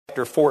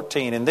Chapter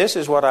 14, and this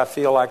is what I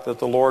feel like that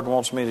the Lord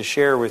wants me to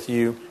share with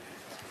you.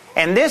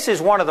 And this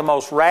is one of the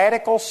most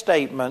radical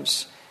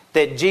statements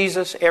that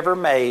Jesus ever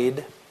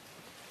made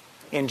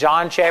in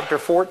John chapter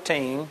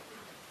 14.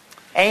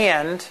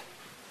 And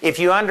if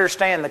you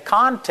understand the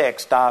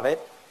context of it,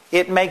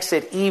 it makes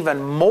it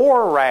even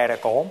more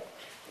radical.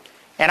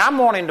 And I'm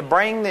wanting to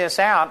bring this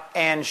out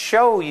and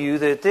show you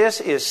that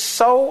this is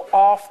so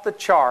off the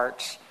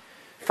charts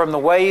from the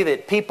way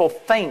that people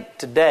think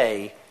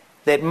today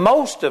that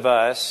most of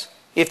us,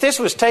 if this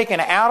was taken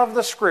out of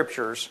the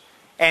Scriptures,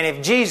 and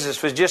if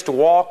Jesus was just to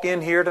walk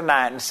in here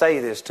tonight and say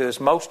this to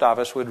us, most of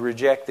us would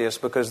reject this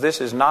because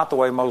this is not the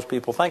way most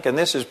people think. And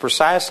this is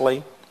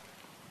precisely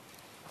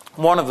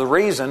one of the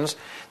reasons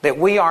that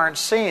we aren't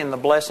seeing the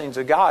blessings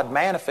of God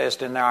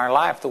manifest in our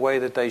life the way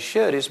that they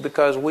should, is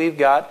because we've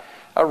got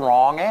a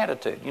wrong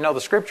attitude. You know,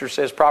 the Scripture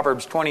says,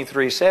 Proverbs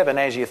 23:7,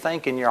 as you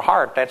think in your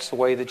heart, that's the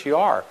way that you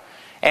are.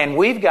 And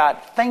we've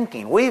got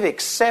thinking. We've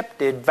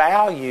accepted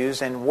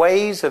values and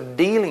ways of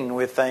dealing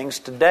with things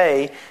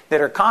today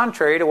that are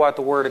contrary to what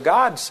the Word of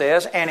God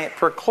says, and it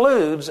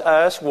precludes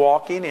us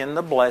walking in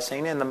the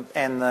blessing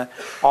and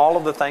all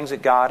of the things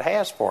that God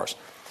has for us.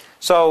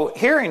 So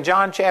here in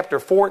John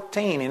chapter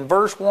 14, in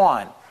verse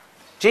 1,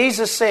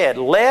 Jesus said,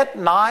 "Let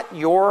not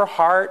your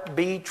heart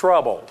be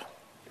troubled.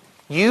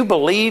 You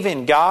believe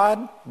in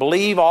God,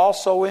 believe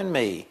also in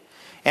me."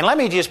 And let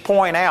me just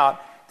point out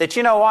that,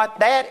 you know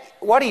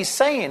what he's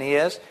saying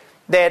is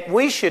that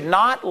we should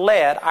not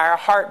let our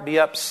heart be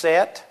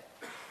upset,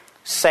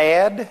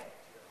 sad,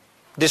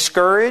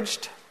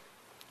 discouraged,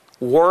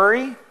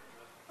 worry.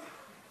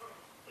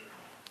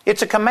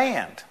 It's a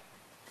command.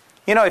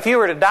 You know, if you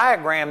were to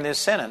diagram this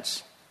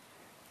sentence,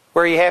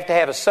 where you have to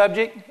have a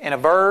subject and a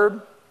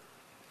verb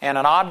and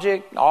an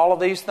object, all of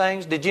these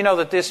things, did you know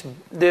that this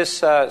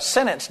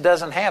sentence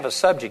doesn't have a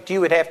subject?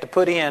 You would have to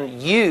put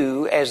in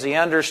you as the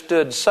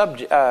understood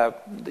subject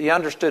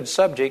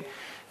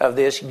of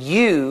this.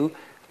 You,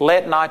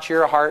 let not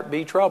your heart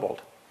be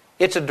troubled.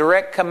 It's a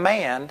direct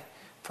command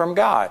from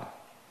God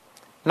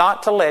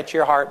not to let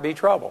your heart be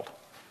troubled.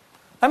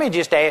 Let me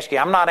just ask you,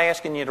 I'm not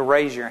asking you to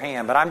raise your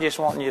hand, but I'm just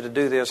wanting you to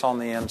do this on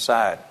the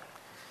inside.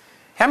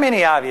 How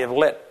many of you have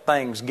let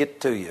things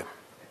get to you?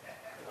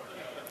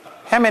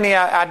 How many?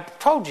 I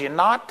told you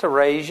not to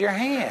raise your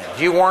hand.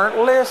 You weren't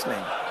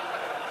listening.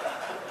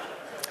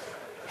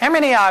 How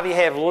many of you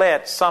have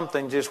let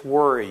something just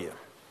worry you?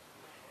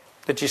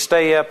 That you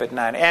stay up at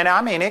night? And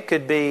I mean, it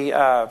could be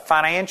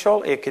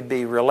financial, it could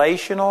be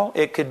relational,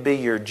 it could be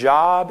your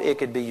job, it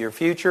could be your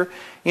future.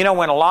 You know,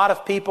 when a lot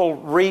of people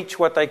reach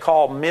what they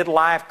call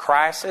midlife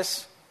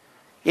crisis,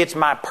 it's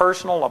my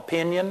personal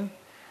opinion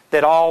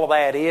that all of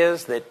that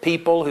is that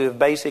people who have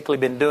basically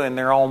been doing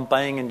their own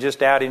thing and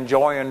just out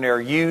enjoying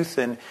their youth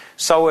and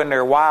sowing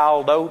their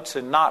wild oats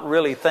and not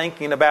really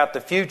thinking about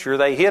the future,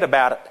 they hit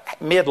about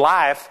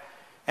midlife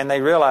and they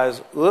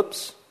realize,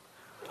 oops,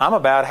 I'm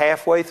about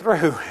halfway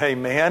through,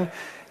 amen.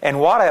 And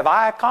what have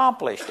I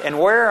accomplished? And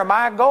where am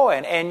I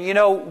going? And you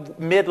know,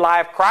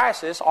 midlife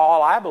crisis,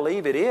 all I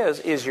believe it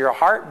is your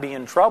heart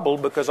being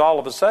troubled because all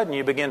of a sudden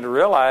you begin to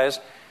realize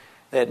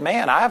that,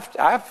 man,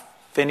 I've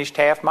finished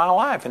half my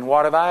life, and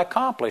what have I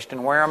accomplished,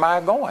 and where am I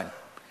going?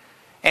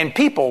 And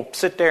people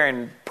sit there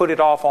and put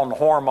it off on the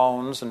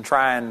hormones and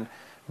try and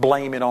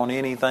blame it on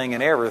anything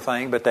and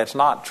everything, but that's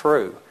not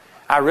true.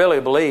 I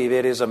really believe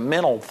it is a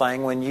mental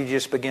thing when you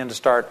just begin to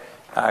start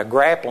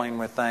grappling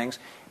with things.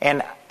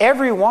 And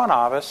every one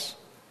of us,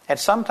 at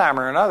some time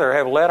or another,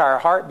 have let our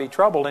heart be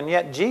troubled, and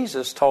yet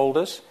Jesus told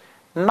us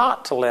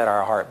not to let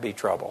our heart be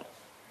troubled.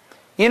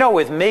 You know,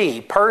 with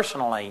me,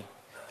 personally,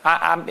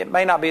 it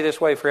may not be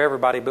this way for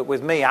everybody, but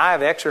with me, I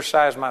have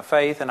exercised my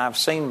faith and I've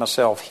seen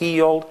myself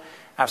healed.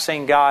 I've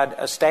seen God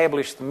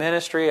establish the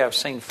ministry. I've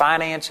seen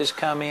finances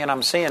come in.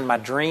 I'm seeing my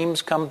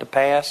dreams come to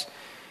pass.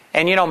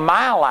 And you know,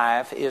 my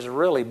life is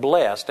really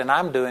blessed and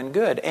I'm doing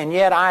good. And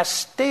yet I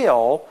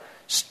still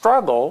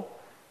struggle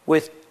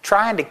with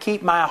trying to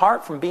keep my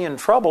heart from being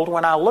troubled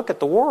when I look at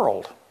the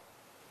world.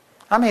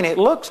 I mean, it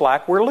looks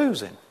like we're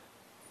losing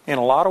in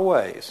a lot of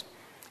ways.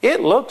 It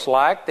looks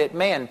like that,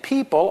 man,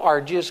 people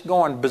are just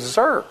going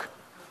berserk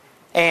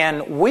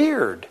and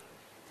weird.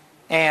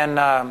 And,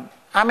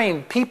 I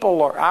mean,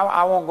 people are,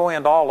 I won't go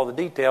into all of the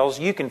details.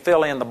 You can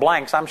fill in the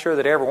blanks. I'm sure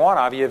that every one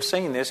of you have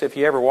seen this if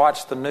you ever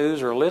watch the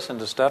news or listen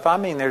to stuff. I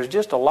mean, there's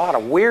just a lot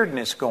of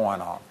weirdness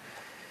going on.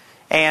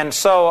 And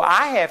so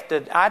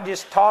I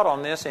just taught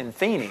on this in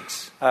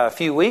Phoenix a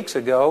few weeks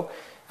ago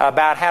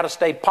about how to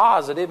stay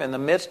positive in the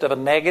midst of a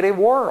negative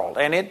world.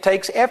 And it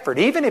takes effort.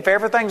 Even if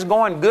everything's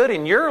going good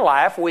in your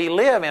life, we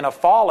live in a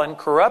fallen,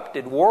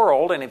 corrupted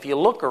world. And if you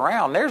look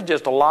around, there's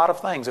just a lot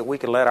of things that we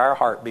could let our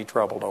heart be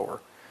troubled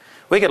over.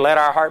 We could let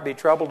our heart be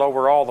troubled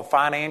over all the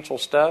financial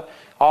stuff,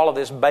 all of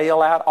this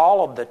bailout,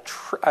 all of the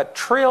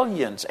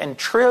trillions and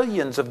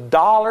trillions of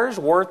dollars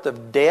worth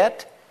of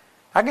debt.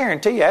 I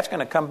guarantee you that's going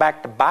to come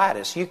back to bite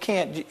us. You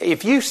can't,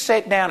 if you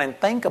sit down and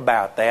think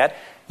about that,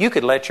 you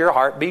could let your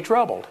heart be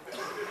troubled.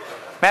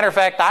 Matter of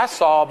fact, I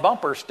saw a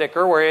bumper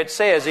sticker where it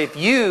says, if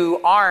you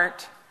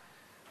aren't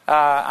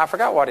I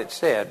forgot what it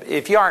said.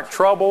 If you aren't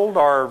troubled,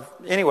 or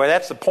anyway,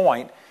 that's the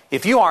point.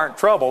 If you aren't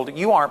troubled,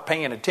 you aren't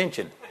paying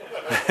attention.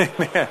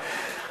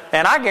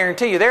 And I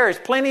guarantee you there is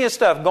plenty of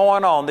stuff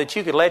going on that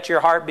you could let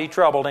your heart be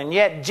troubled. And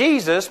yet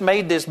Jesus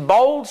made this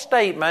bold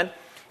statement,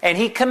 and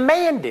He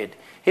commanded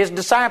His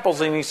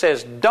disciples, and He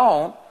says,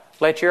 don't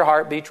let your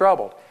heart be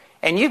troubled.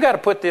 And you've got to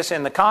put this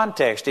in the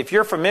context. If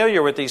you're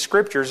familiar with these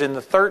scriptures, in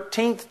the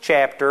 13th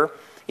chapter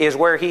is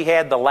where He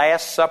had the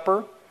Last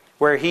Supper,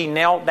 where He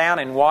knelt down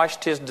and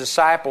washed His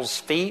disciples'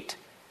 feet.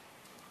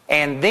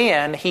 And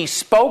then He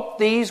spoke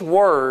these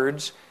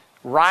words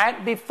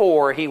right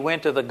before He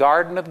went to the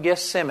Garden of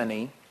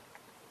Gethsemane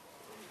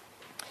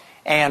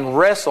and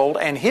wrestled,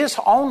 and His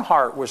own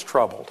heart was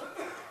troubled.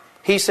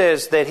 He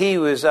says that He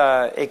was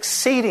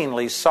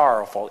exceedingly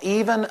sorrowful,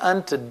 even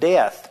unto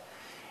death.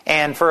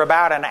 And for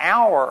about an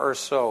hour or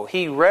so,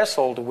 He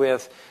wrestled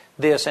with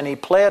this, and He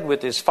pled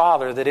with His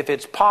Father that if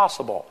it's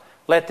possible,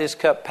 let this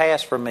cup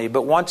pass from me.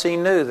 But once He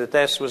knew that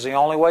this was the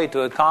only way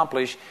to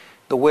accomplish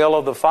the will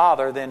of the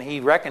Father, then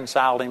He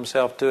reconciled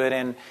Himself to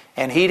it,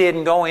 and He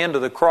didn't go into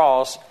the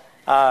cross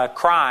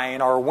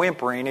crying or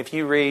whimpering. If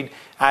you read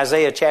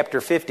Isaiah chapter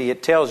 50,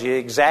 it tells you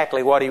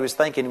exactly what He was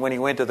thinking when He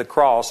went to the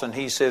cross. And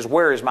He says,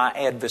 where is my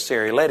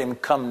adversary? Let him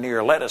come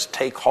near. Let us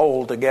take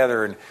hold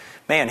together. And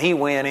man, He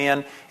went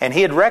in and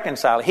He had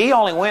reconciled. He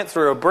only went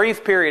through a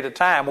brief period of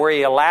time where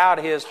He allowed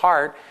His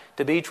heart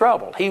to be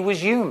troubled. He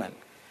was human,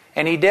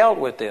 and He dealt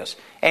with this.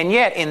 And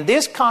yet, in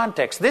this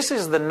context, this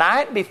is the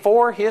night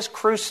before His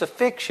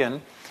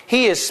crucifixion.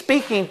 He is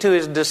speaking to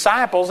His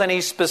disciples, and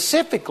He's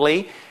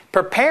specifically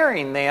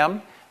preparing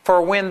them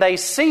for when they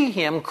see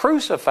Him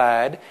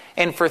crucified.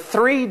 And for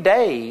 3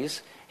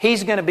 days,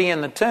 He's going to be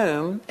in the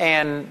tomb.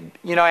 And,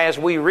 as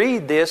we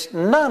read this,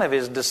 none of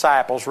His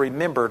disciples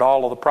remembered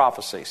all of the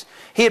prophecies.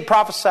 He had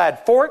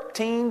prophesied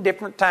 14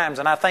 different times,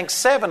 and I think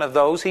 7 of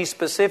those He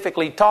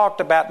specifically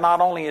talked about not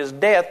only His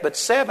death, but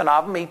 7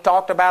 of them He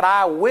talked about,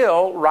 I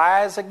will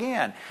rise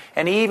again.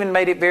 And He even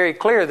made it very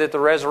clear that the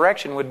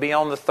resurrection would be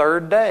on the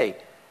 3rd day.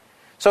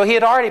 So He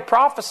had already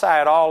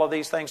prophesied all of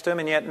these things to them,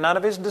 and yet none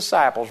of His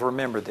disciples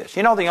remembered this.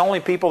 You know the only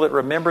people that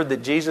remembered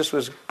that Jesus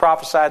was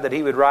prophesied that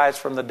He would rise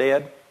from the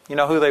dead? You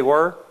know who they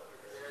were?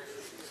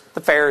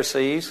 The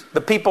Pharisees,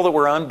 the people that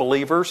were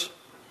unbelievers.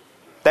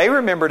 They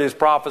remembered His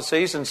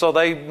prophecies, and so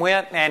they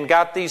went and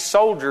got these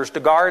soldiers to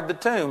guard the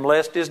tomb,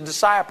 lest His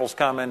disciples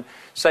come and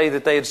say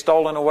that they had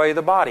stolen away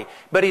the body.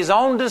 But His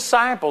own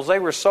disciples, they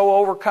were so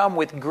overcome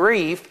with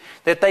grief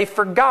that they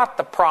forgot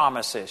the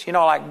promises.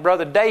 Like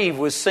Brother Dave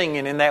was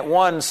singing in that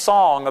one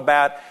song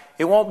about,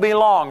 it won't be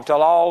long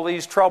till all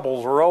these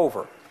troubles are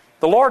over.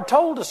 The Lord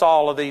told us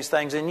all of these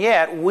things, and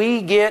yet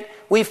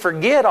we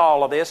forget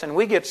all of this, and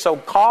we get so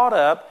caught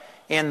up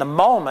in the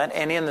moment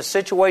and in the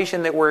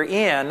situation that we're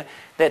in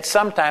that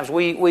sometimes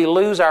we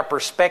lose our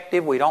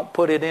perspective, we don't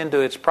put it into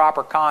its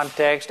proper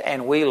context,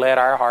 and we let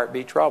our heart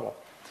be troubled.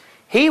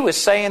 He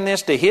was saying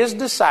this to His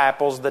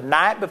disciples the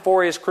night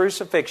before His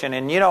crucifixion.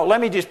 And let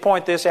me just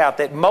point this out,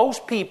 that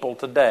most people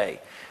today,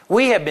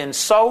 we have been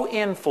so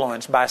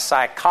influenced by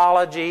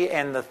psychology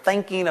and the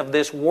thinking of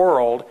this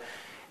world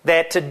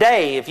that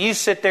today, if you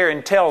sit there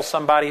and tell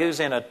somebody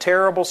who's in a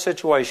terrible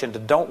situation to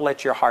don't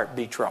let your heart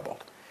be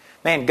troubled,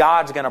 man,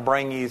 God's going to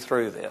bring you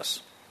through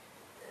this.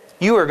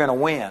 You are going to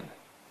win.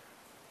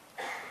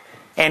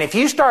 And if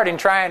you start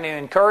trying to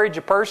encourage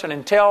a person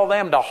and tell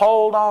them to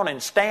hold on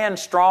and stand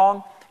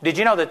strong, did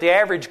you know that the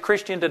average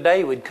Christian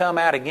today would come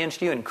out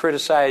against you and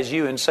criticize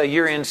you and say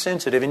you're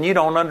insensitive and you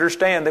don't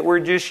understand that we're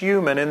just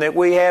human and that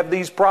we have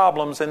these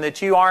problems and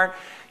that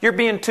you're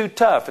being too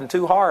tough and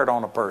too hard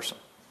on a person?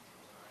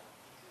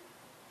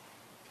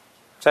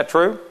 Is that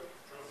true?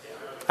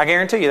 I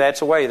guarantee you that's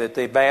the way that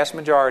the vast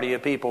majority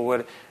of people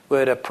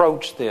would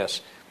approach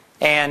this.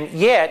 And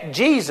yet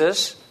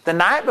Jesus, the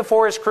night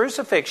before His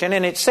crucifixion,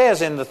 and it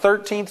says in the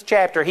 13th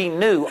chapter, He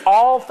knew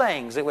all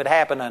things that would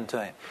happen unto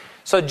Him.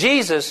 So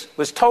Jesus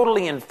was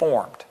totally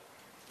informed.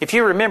 If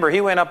you remember,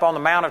 He went up on the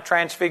Mount of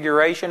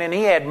Transfiguration, and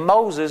He had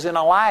Moses and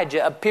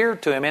Elijah appear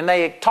to Him, and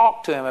they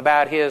talked to Him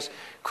about His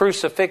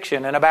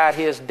crucifixion and about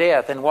His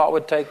death and what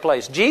would take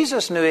place.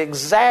 Jesus knew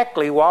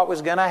exactly what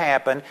was going to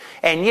happen,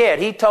 and yet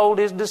He told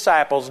His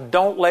disciples,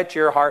 don't let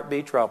your heart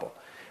be troubled.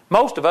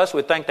 Most of us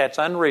would think that's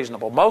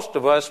unreasonable. Most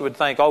of us would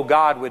think, oh,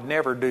 God would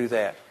never do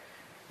that.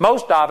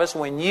 Most of us,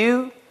 when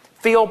you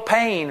feel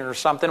pain or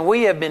something,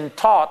 we have been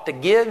taught to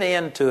give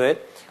in to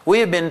it.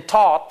 We have been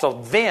taught to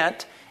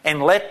vent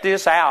and let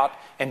this out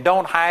and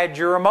don't hide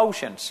your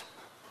emotions.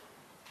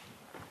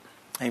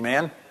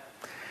 Amen.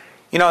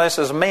 This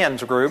is a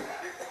men's group.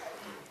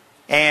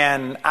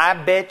 And I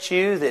bet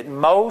you that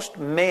most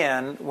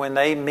men, when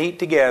they meet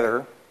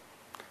together,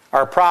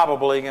 are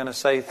probably going to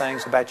say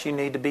things about you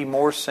need to be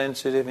more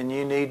sensitive and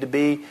you need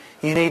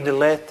to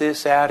let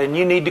this out and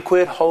you need to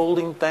quit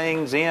holding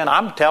things in.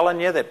 I'm telling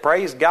you that,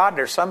 praise God,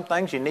 there's some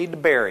things you need to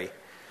bury.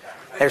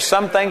 There's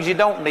some things you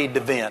don't need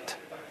to vent.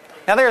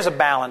 Now there's a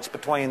balance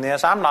between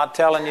this. I'm not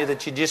telling you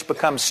that you just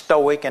become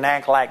stoic and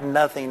act like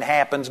nothing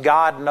happens.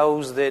 God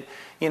knows that,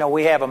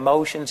 we have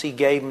emotions. He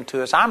gave them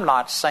to us. I'm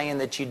not saying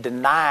that you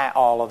deny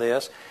all of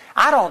this.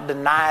 I don't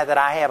deny that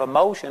I have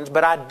emotions,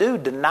 but I do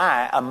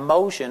deny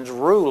emotions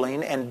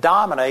ruling and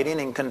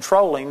dominating and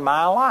controlling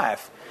my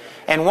life.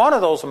 And one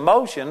of those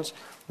emotions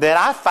that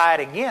I fight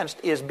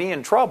against is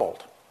being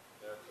troubled.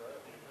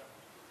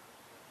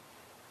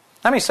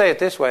 Let me say it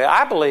this way.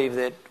 I believe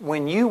that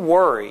when you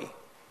worry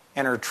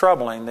and are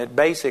troubling, that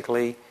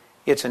basically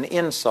it's an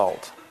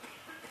insult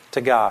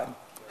to God,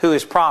 who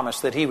has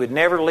promised that He would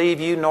never leave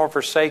you nor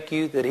forsake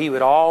you, that He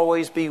would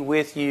always be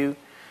with you.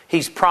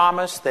 He's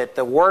promised that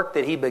the work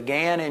that He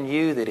began in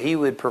you, that He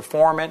would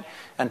perform it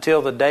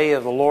until the day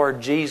of the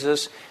Lord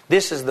Jesus.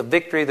 This is the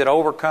victory that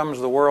overcomes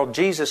the world.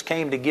 Jesus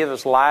came to give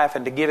us life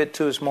and to give it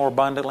to us more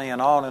abundantly,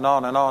 and on and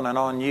on and on and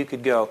on you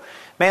could go.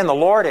 Man, the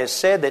Lord has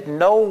said that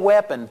no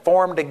weapon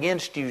formed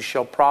against you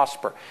shall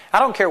prosper. I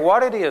don't care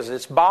what it is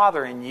that's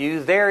bothering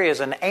you. There is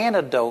an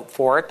antidote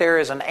for it. There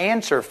is an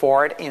answer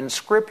for it in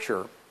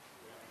Scripture.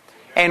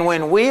 And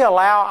when we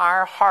allow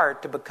our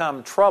heart to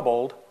become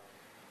troubled,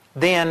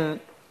 then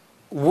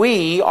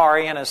we are,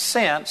 in a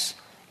sense,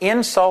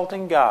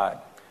 insulting God.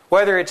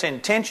 Whether it's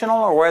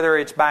intentional or whether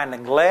it's by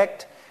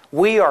neglect,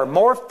 we are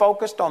more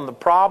focused on the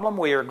problem.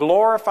 We are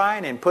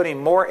glorifying and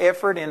putting more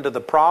effort into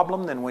the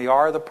problem than we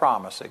are the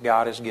promise that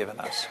God has given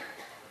us.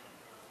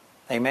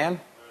 Amen?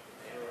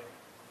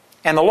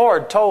 And the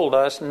Lord told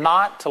us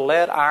not to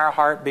let our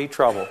heart be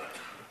troubled.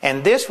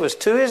 And this was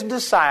to His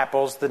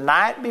disciples the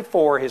night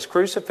before His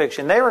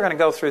crucifixion. They were going to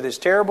go through this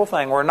terrible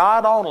thing where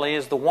not only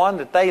is the one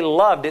that they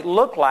loved, it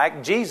looked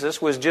like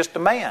Jesus was just a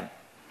man.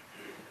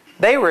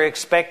 They were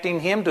expecting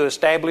Him to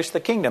establish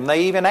the kingdom.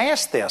 They even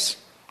asked this.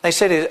 They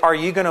said, are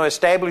you going to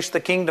establish the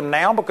kingdom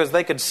now? Because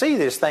they could see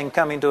this thing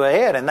coming to a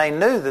head. And they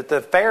knew that the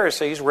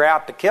Pharisees were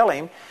out to kill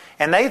Him.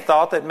 And they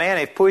thought that, man,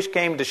 if push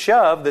came to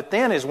shove, that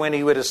then is when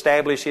He would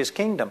establish His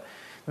kingdom.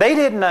 They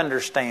didn't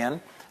understand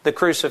the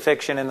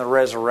crucifixion and the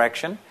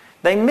resurrection.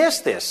 They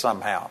missed this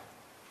somehow.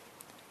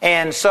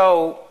 And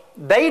so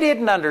they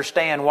didn't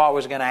understand what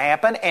was going to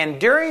happen. And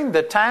during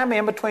the time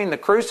in between the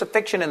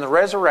crucifixion and the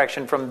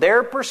resurrection, from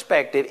their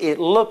perspective, it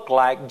looked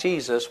like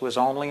Jesus was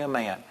only a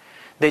man.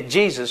 That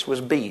Jesus was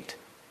beat.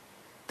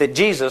 That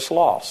Jesus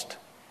lost.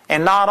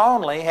 And not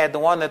only had the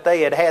one that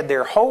they had had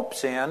their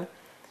hopes in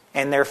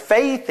and their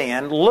faith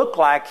in looked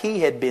like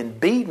He had been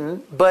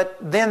beaten, but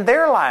then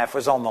their life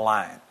was on the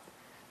line.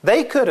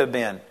 They could have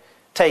been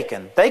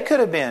taken. They could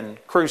have been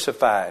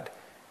crucified.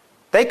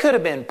 They could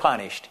have been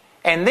punished.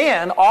 And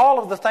then all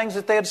of the things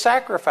that they had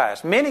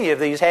sacrificed. Many of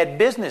these had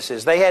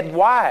businesses. They had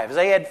wives.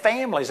 They had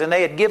families. And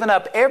they had given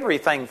up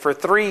everything for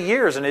 3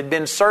 years and had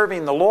been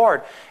serving the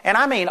Lord. And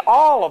I mean,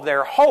 all of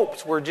their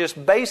hopes were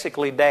just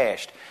basically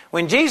dashed.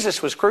 When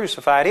Jesus was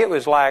crucified, it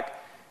was like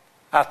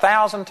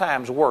 1,000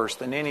 times worse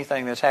than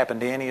anything that's happened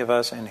to any of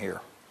us in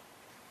here.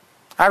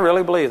 I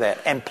really believe that.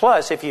 And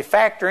plus, if you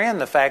factor in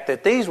the fact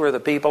that these were the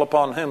people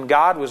upon whom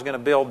God was going to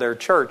build their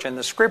church, and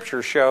the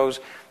Scripture shows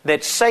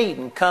that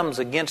Satan comes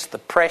against the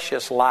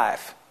precious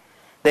life,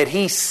 that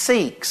he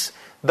seeks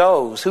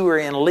those who are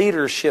in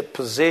leadership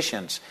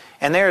positions,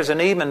 and there's an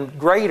even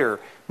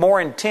greater,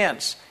 more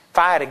intense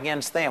fight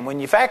against them.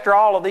 When you factor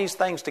all of these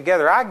things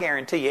together, I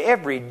guarantee you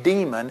every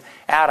demon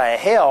out of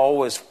hell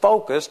was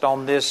focused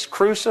on this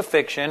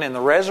crucifixion and the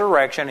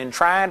resurrection and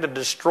trying to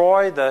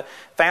destroy the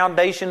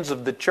foundations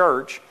of the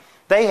church.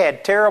 They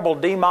had terrible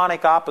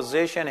demonic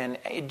opposition, and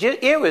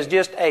it was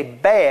just a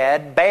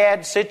bad,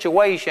 bad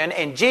situation.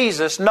 And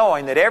Jesus,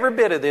 knowing that every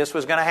bit of this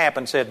was going to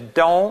happen, said,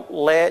 don't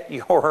let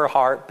your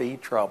heart be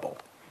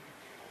troubled.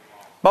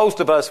 Most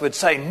of us would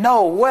say,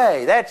 no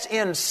way, that's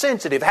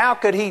insensitive. How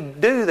could He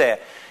do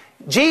that?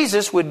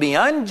 Jesus would be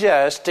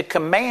unjust to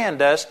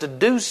command us to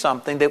do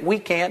something that we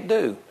can't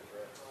do.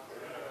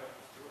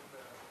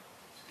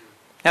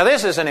 Now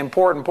this is an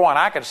important point.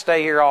 I could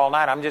stay here all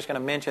night. I'm just going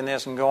to mention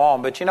this and go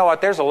on. But you know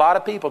what? There's a lot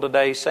of people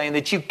today saying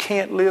that you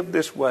can't live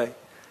this way.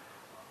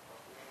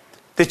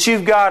 That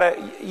you've got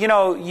to,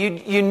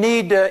 you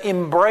need to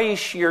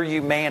embrace your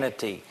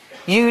humanity.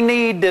 You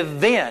need to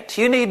vent.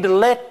 You need to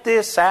let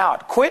this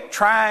out. Quit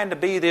trying to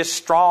be this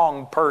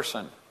strong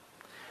person.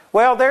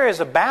 Well, there is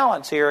a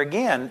balance here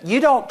again. You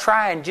don't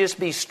try and just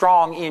be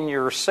strong in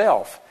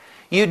yourself.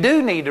 You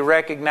do need to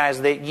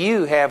recognize that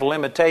you have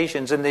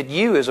limitations and that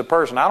you as a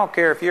person, I don't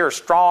care if you're a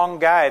strong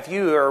guy, if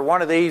you are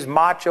one of these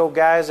macho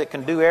guys that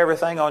can do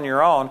everything on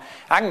your own,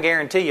 I can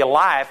guarantee you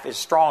life is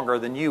stronger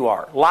than you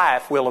are.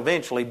 Life will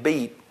eventually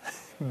beat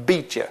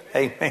you.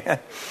 Amen.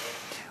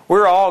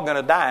 We're all going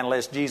to die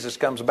unless Jesus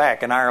comes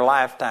back in our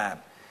lifetime.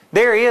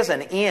 There is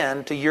an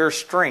end to your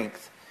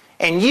strength.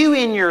 And you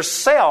in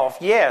yourself,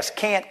 yes,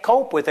 can't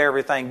cope with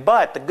everything.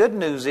 But the good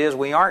news is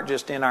we aren't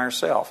just in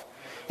ourselves.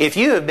 If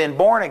you have been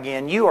born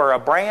again, you are a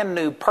brand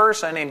new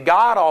person, and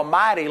God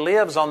Almighty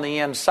lives on the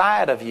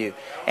inside of you.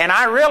 And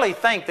I really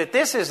think that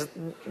this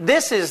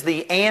is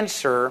the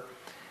answer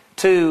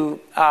to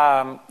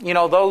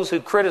those who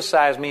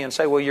criticize me and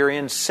say, well, you're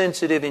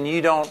insensitive and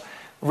you don't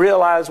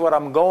realize what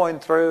I'm going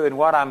through and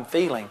what I'm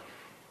feeling?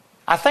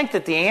 I think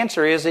that the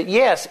answer is that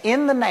yes,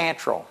 in the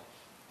natural,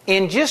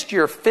 in just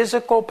your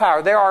physical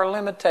power, there are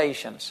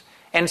limitations.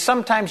 And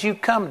sometimes you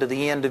come to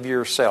the end of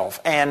yourself.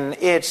 And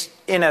it's,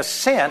 in a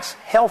sense,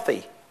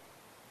 healthy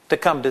to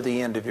come to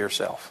the end of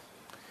yourself.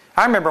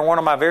 I remember one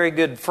of my very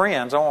good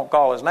friends, I won't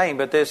call his name,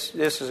 but this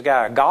is a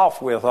guy I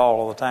golf with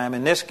all the time.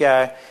 And this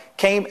guy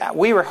came,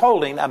 we were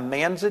holding a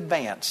men's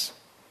advance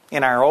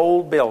in our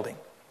old building.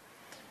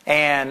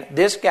 And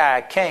this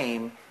guy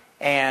came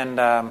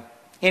and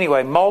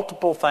anyway,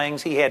 multiple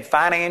things. He had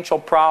financial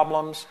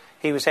problems.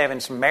 He was having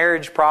some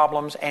marriage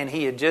problems, and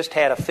he had just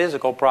had a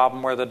physical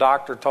problem where the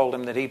doctor told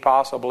him that he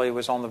possibly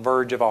was on the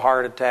verge of a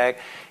heart attack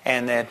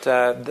and that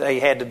they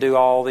had to do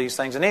all these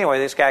things. And anyway,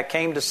 this guy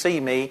came to see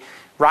me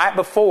right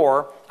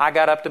before I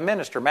got up to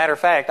minister. Matter of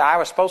fact, I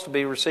was supposed to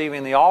be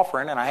receiving the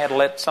offering, and I had to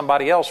let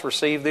somebody else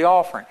receive the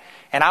offering.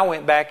 And I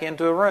went back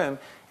into a room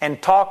and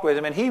talked with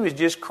him, and he was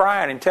just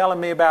crying and telling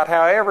me about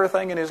how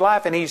everything in his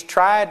life, and he's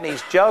tried and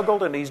he's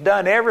juggled and he's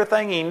done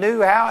everything he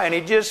knew how, and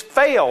it just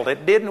failed.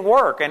 It didn't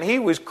work. And he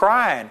was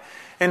crying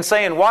and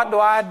saying, what do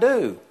I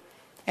do?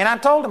 And I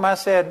told him, I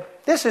said,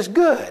 this is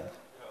good.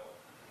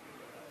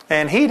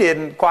 And he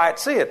didn't quite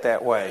see it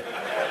that way.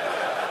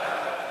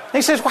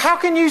 He says, well, how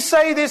can you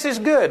say this is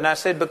good? And I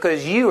said,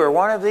 because you are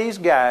one of these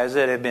guys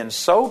that have been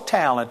so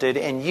talented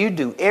and you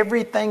do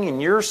everything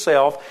in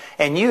yourself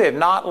and you have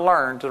not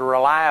learned to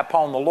rely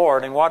upon the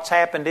Lord. And what's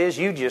happened is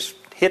you just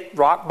hit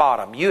rock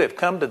bottom. You have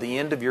come to the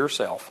end of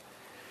yourself.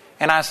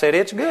 And I said,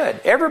 it's good.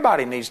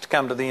 Everybody needs to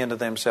come to the end of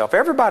themselves.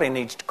 Everybody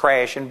needs to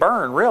crash and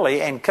burn,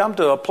 really, and come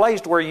to a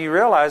place where you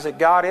realize that,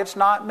 God, it's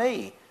not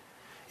me.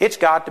 It's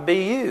got to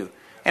be you.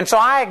 And so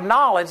I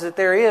acknowledge that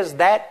there is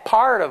that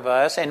part of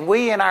us, and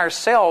we in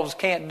ourselves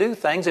can't do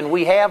things, and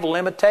we have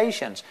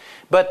limitations.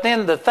 But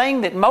then the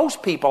thing that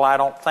most people, I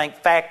don't think,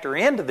 factor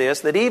into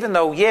this, that even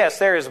though, yes,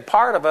 there is a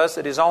part of us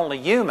that is only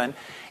human,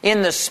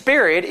 in the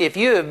Spirit, if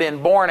you have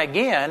been born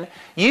again,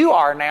 you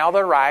are now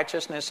the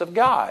righteousness of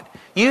God.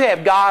 You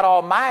have God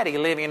Almighty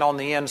living on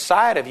the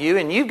inside of you,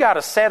 and you've got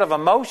a set of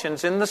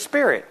emotions in the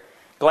Spirit.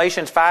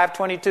 Galatians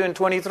 5:22 and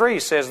 23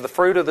 says the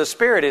fruit of the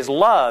Spirit is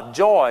love,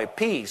 joy,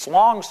 peace,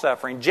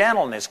 long-suffering,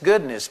 gentleness,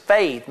 goodness,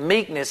 faith,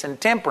 meekness, and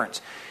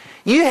temperance.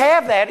 You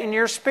have that in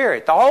your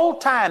spirit. The whole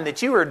time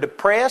that you are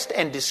depressed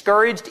and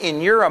discouraged in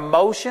your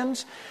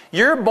emotions,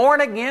 your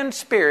born-again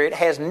spirit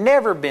has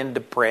never been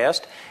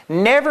depressed,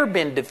 never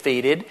been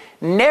defeated,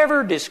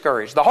 never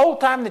discouraged. The whole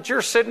time that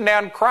you're sitting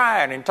down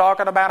crying and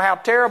talking about how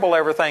terrible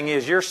everything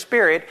is, your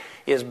spirit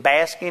is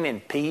basking in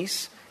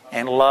peace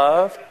and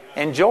love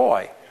and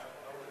joy.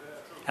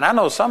 And I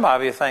know some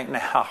of you think,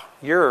 now,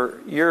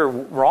 you're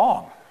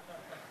wrong.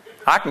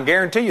 I can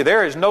guarantee you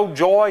there is no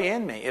joy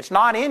in me. It's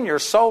not in your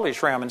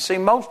soulish realm. And see,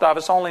 most of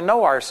us only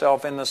know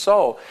ourselves in the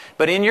soul.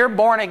 But in your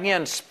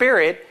born-again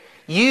spirit,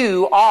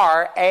 you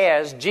are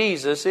as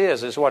Jesus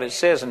is what it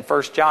says in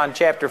 1 John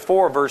chapter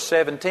 4, verse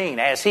 17.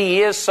 As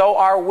He is, so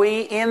are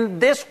we in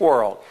this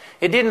world.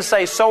 It didn't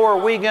say, so are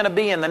we going to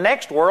be in the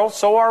next world,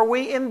 so are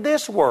we in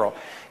this world.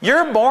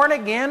 Your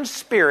born-again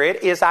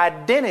spirit is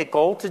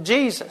identical to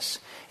Jesus.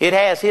 It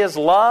has His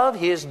love,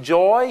 His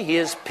joy,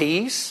 His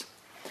peace.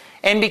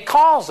 And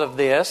because of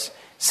this,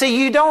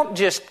 see, you don't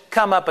just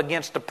come up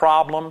against a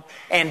problem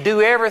and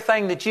do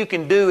everything that you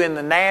can do in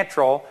the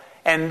natural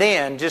and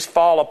then just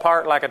fall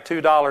apart like a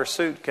 $2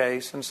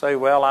 suitcase and say,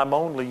 well, I'm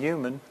only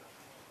human.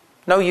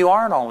 No, you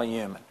aren't only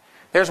human.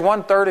 There's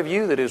 1/3 of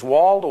you that is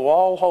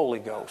wall-to-wall Holy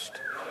Ghost.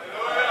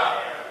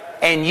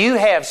 And you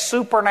have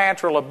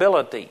supernatural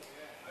ability.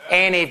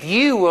 And if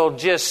you will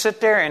just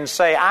sit there and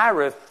say, I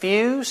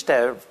refuse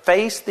to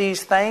face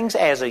these things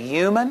as a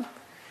human.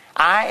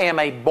 I am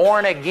a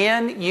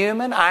born-again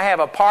human. I have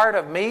a part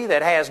of me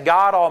that has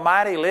God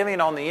Almighty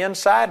living on the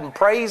inside. And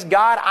praise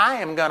God,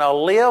 I am going to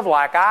live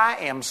like I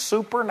am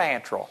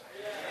supernatural.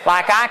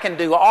 Like I can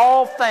do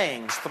all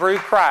things through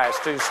Christ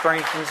who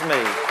strengthens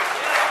me.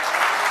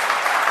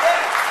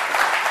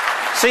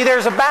 See,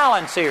 there's a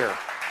balance here.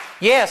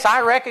 Yes, I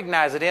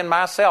recognize it in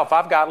myself.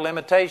 I've got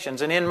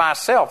limitations. And in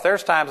myself,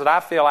 there's times that I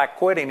feel like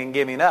quitting and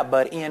giving up.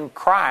 But in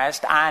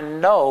Christ, I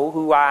know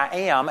who I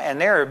am. And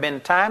there have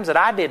been times that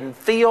I didn't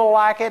feel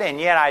like it.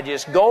 And yet I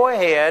just go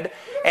ahead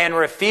and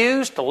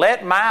refuse to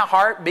let my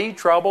heart be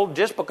troubled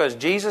just because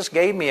Jesus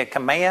gave me a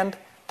command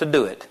to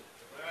do it.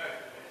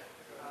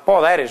 Boy,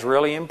 that is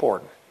really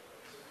important.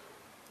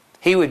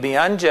 He would be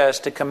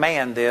unjust to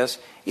command this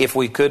if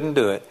we couldn't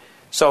do it.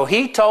 So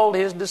He told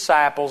His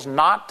disciples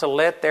not to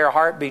let their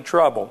heart be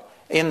troubled.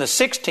 In the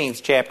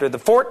 16th chapter, the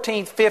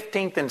 14th,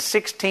 15th, and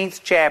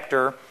 16th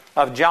chapter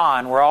of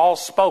John were all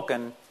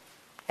spoken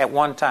at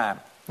one time.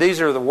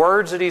 These are the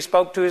words that He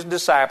spoke to His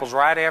disciples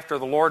right after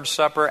the Lord's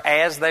Supper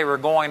as they were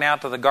going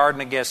out to the Garden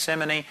of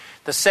Gethsemane.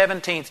 The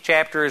 17th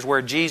chapter is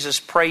where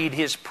Jesus prayed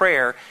His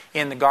prayer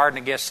in the Garden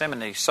of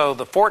Gethsemane. So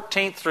the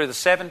 14th through the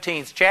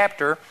 17th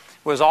chapter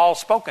was all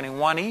spoken in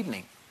one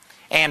evening.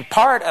 And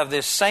part of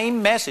this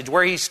same message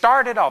where He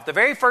started off, the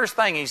very first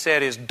thing He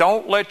said is,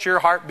 don't let your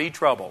heart be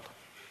troubled.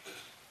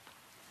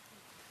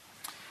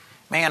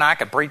 Man, I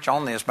could preach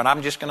on this, but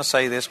I'm just going to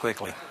say this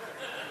quickly.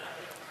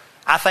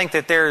 I think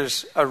that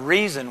there's a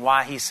reason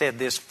why he said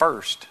this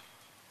first.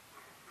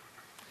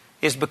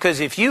 Is because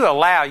if you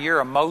allow your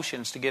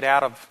emotions to get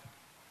out of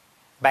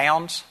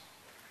bounds,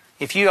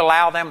 if you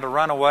allow them to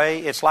run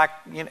away, it's like,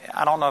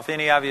 I don't know if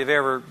any of you have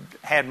ever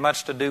had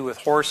much to do with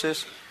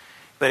horses,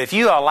 but if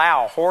you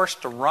allow a horse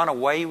to run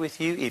away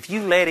with you, if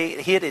you let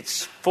it hit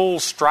its full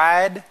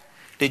stride,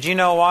 did you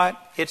know what?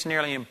 It's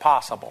nearly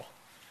impossible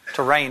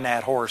to rein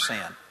that horse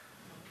in.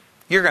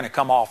 You're going to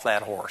come off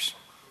that horse.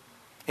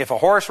 If a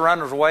horse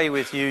runs away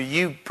with you,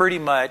 you pretty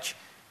much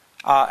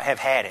have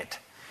had it.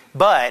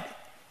 But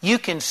you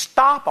can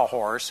stop a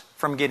horse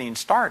from getting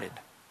started.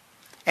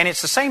 And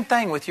it's the same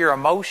thing with your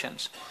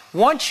emotions.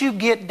 Once you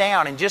get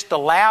down and just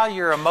allow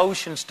your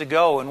emotions to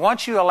go, and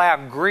once you allow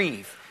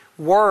grief,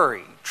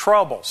 worry,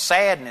 trouble,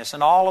 sadness,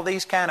 and all of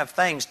these kind of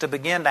things to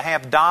begin to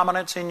have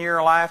dominance in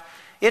your life,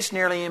 it's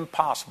nearly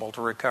impossible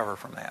to recover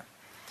from that.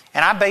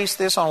 And I base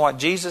this on what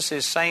Jesus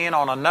is saying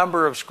on a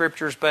number of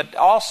scriptures, but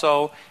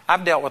also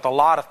I've dealt with a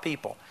lot of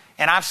people.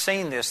 And I've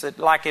seen this, that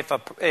like if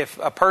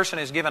a person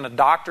is given a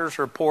doctor's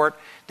report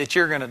that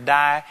you're going to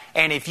die,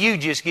 and if you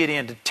just get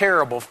into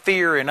terrible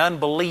fear and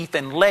unbelief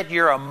and let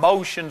your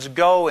emotions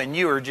go and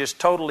you are just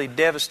totally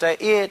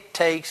devastated, it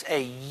takes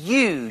a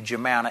huge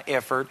amount of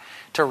effort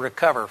to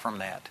recover from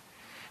that.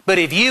 But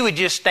if you would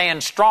just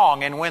stand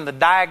strong, and when the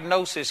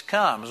diagnosis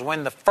comes,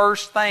 when the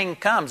first thing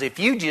comes, if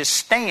you just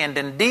stand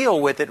and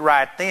deal with it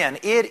right then,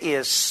 it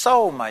is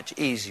so much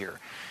easier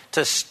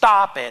to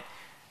stop it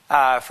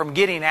from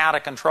getting out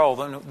of control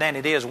than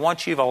it is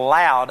once you've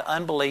allowed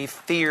unbelief,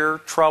 fear,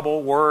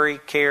 trouble, worry,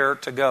 care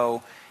to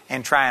go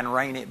and try and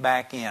rein it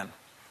back in.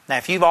 Now,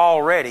 if you've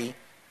already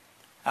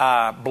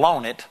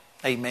blown it,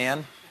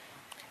 amen,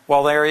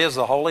 well, there is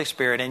the Holy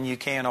Spirit and you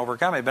can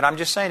overcome it. But I'm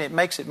just saying it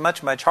makes it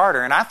much, much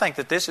harder. And I think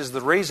that this is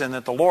the reason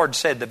that the Lord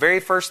said the very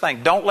first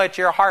thing, don't let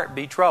your heart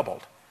be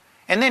troubled.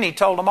 And then He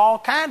told them all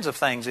kinds of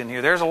things in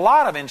here. There's a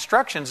lot of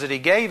instructions that He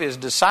gave His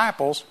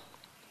disciples.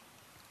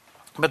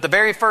 But the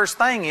very first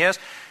thing is,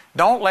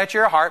 don't let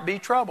your heart be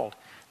troubled.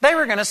 They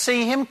were going to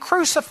see Him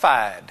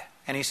crucified.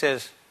 And He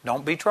says,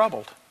 don't be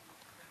troubled.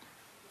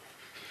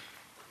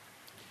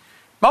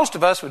 Most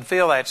of us would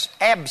feel that's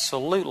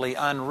absolutely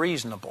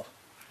unreasonable.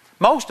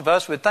 Most of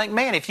us would think,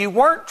 man, if you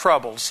weren't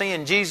troubled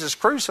seeing Jesus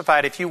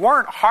crucified, if you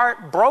weren't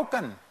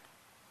heartbroken,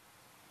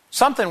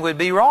 something would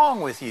be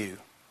wrong with you.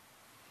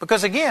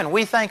 Because again,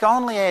 we think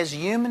only as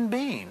human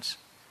beings.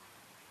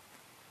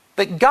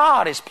 But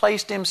God has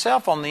placed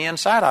Himself on the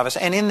inside of us.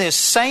 And in this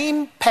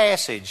same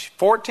passage,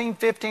 14,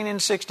 15,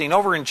 and 16,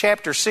 over in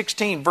chapter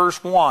 16,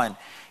 verse 1,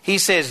 He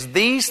says,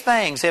 these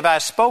things have I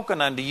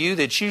spoken unto you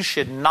that you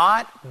should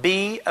not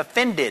be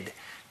offended.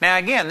 Now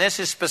again, this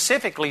is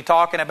specifically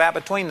talking about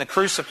between the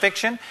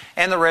crucifixion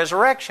and the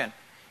resurrection.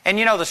 And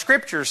you know, the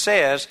Scripture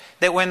says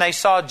that when they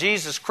saw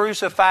Jesus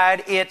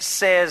crucified, it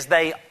says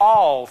they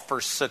all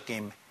forsook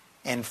Him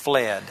and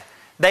fled.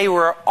 They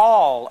were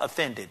all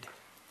offended.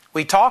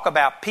 We talk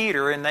about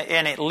Peter and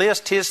it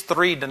lists his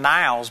 3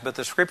 denials, but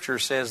the Scripture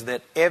says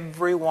that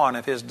every one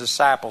of His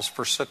disciples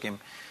forsook Him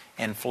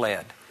and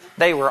fled.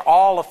 They were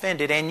all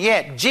offended. And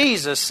yet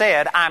Jesus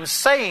said, I'm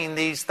saying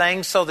these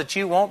things so that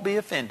you won't be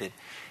offended.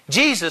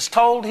 Jesus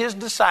told His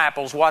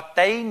disciples what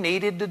they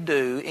needed to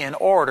do in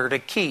order to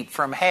keep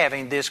from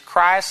having this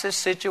crisis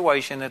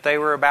situation that they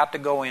were about to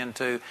go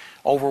into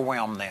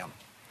overwhelm them.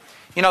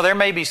 You know, there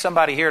may be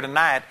somebody here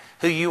tonight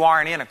who you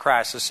aren't in a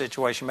crisis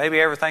situation. Maybe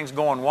everything's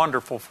going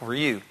wonderful for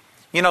you.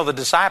 You know, the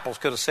disciples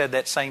could have said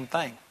that same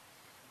thing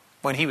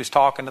when He was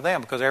talking to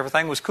them because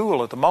everything was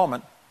cool at the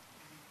moment.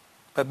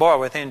 But boy,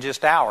 within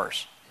just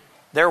hours,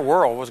 their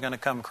world was going to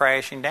come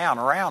crashing down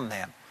around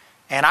them.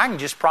 And I can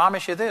just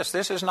promise you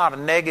this is not a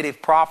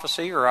negative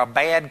prophecy or a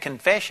bad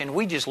confession.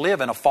 We just live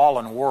in a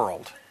fallen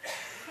world.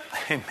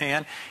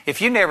 Amen.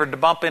 If you never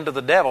bump into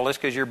the devil, it's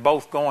because you're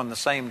both going the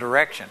same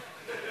direction.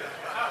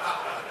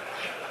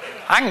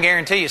 I can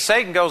guarantee you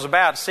Satan goes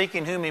about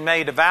seeking whom he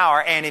may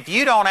devour. And if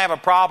you don't have a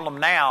problem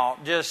now,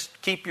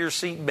 just keep your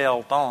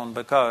seatbelt on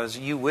because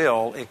you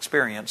will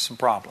experience some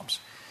problems.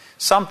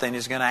 Something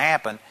is going to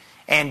happen.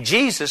 And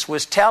Jesus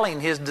was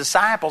telling His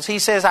disciples, He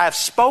says, I've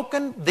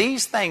spoken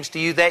these things to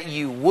you that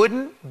you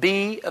wouldn't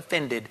be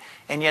offended.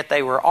 And yet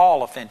they were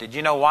all offended.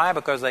 You know why?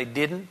 Because they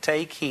didn't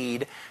take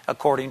heed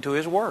according to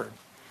His Word.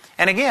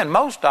 And again,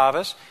 most of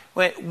us,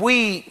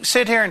 we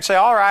sit here and say,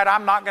 all right,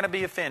 I'm not going to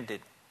be offended.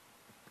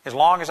 As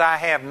long as I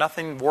have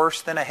nothing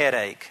worse than a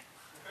headache.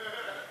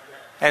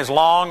 As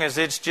long as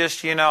it's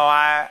just,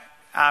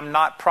 I'm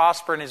not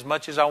prospering as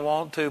much as I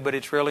want to, but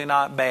it's really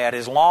not bad.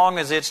 As long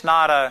as it's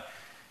not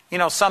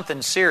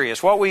something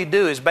serious. What we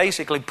do is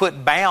basically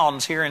put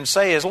bounds here and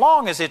say, as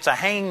long as it's a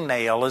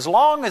hangnail, as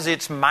long as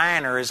it's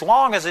minor, as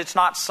long as it's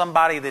not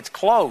somebody that's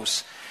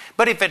close.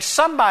 But if it's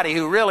somebody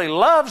who really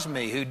loves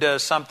me who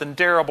does something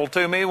terrible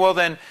to me, well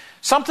then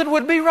something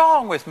would be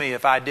wrong with me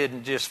if I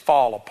didn't just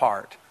fall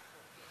apart.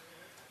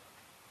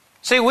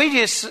 See,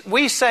 we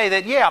say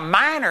that, yeah,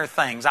 minor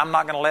things, I'm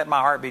not going to let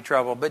my heart be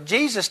troubled. But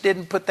Jesus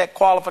didn't put that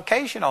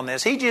qualification on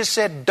this. He just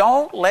said,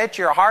 don't let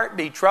your heart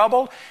be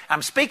troubled.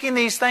 I'm speaking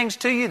these things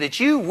to you that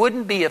you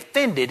wouldn't be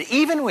offended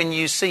even when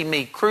you see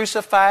me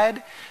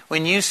crucified,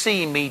 when you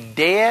see me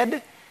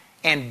dead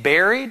and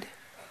buried.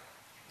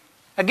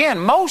 Again,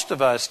 most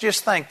of us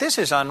just think this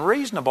is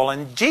unreasonable.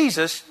 And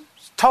Jesus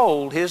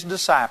told His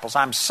disciples,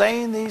 I'm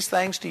saying these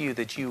things to you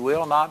that you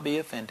will not be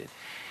offended.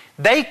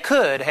 They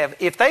could have,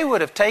 if they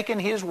would have taken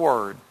His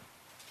word,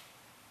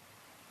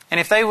 and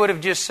if they would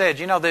have just said,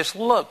 you know, this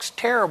looks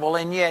terrible,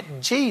 and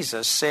yet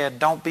Jesus said,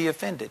 don't be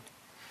offended.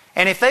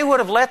 And if they would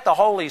have let the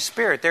Holy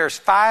Spirit, there's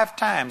 5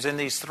 times in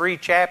these 3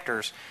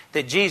 chapters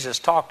that Jesus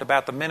talked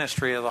about the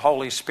ministry of the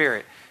Holy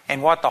Spirit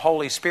and what the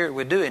Holy Spirit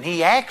would do. And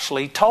He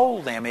actually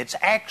told them, it's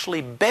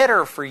actually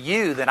better for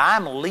you that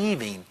I'm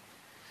leaving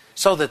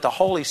so that the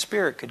Holy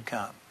Spirit could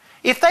come.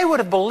 If they would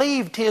have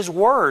believed His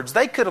words,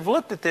 they could have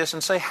looked at this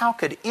and say, how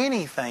could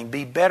anything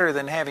be better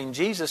than having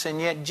Jesus?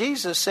 And yet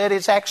Jesus said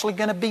it's actually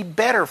going to be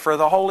better for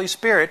the Holy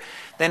Spirit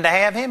than to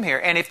have Him here.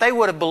 And if they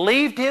would have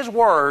believed His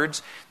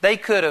words, they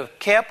could have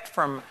kept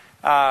from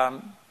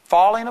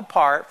falling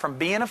apart, from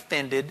being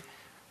offended,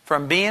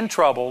 from being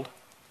troubled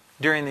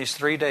during these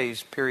 3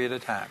 days period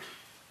of time.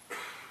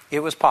 It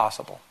was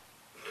possible.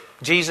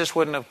 Jesus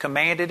wouldn't have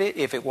commanded it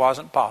if it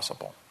wasn't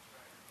possible.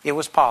 It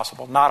was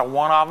possible. Not a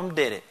one of them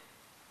did it.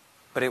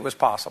 But it was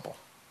possible.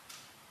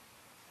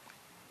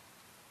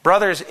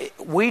 Brothers,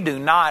 we do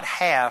not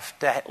have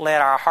to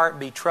let our heart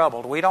be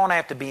troubled. We don't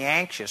have to be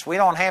anxious. We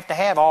don't have to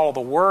have all of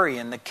the worry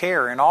and the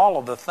care and all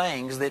of the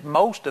things that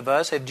most of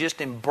us have just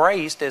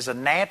embraced as a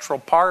natural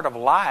part of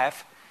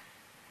life.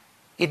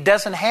 It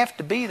doesn't have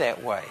to be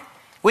that way.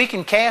 We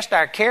can cast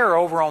our care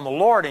over on the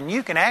Lord, and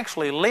you can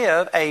actually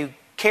live a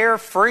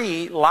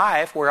carefree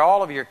life where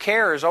all of your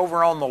care is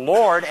over on the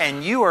Lord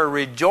and you are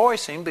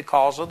rejoicing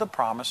because of the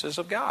promises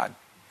of God.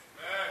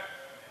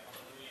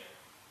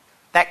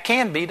 That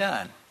can be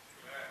done.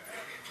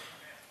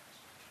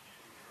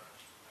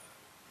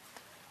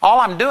 All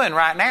I'm doing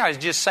right now is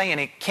just saying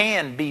it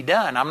can be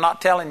done. I'm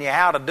not telling you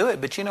how to do it,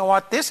 but you know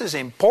what? This is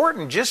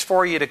important just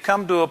for you to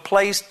come to a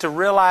place to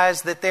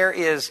realize that there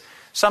is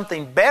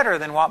something better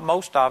than what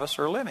most of us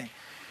are living.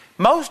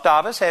 Most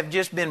of us have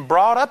just been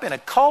brought up in a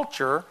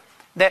culture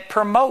that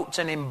promotes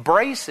and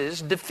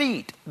embraces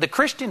defeat. The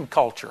Christian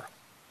culture.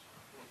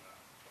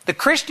 The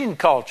Christian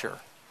culture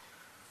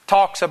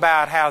talks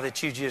about how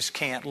that you just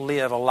can't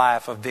live a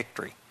life of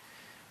victory.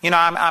 You know,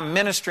 I'm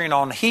ministering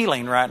on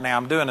healing right now.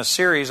 I'm doing a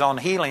series on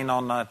healing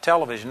on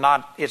television.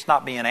 It's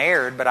not being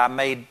aired, but I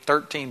made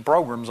 13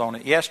 programs on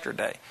it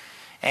yesterday.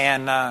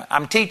 And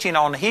I'm teaching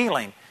on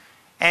healing.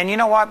 And you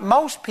know what?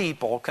 Most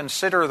people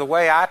consider the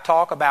way I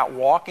talk about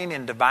walking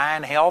in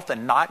divine health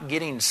and not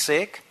getting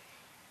sick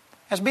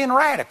as being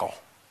radical.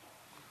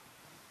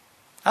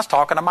 I was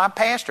talking to my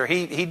pastor.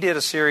 He did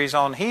a series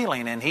on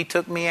healing, and he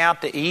took me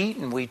out to eat,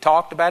 and we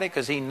talked about it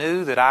because he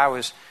knew that I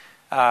was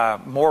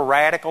more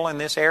radical in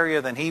this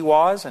area than he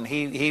was, and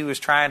he was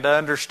trying to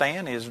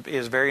understand.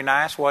 Is very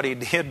nice what he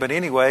did, but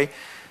anyway,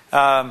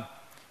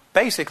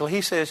 basically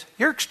he says,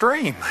 you're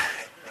extreme.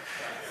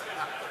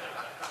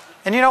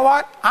 And you know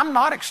what? I'm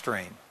not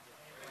extreme.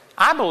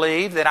 I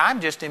believe that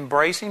I'm just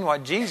embracing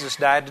what Jesus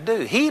died to do.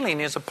 Healing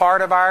is a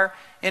part of our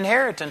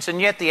inheritance,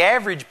 and yet the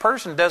average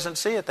person doesn't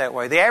see it that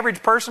way. The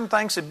average person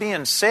thinks that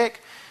being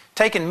sick,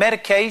 taking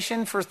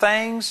medication for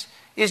things,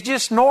 is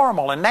just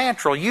normal and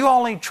natural. You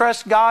only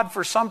trust God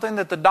for something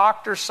that the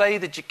doctors say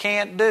that you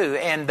can't do.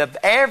 And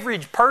the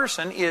average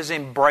person is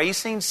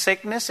embracing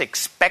sickness,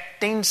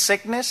 expecting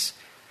sickness.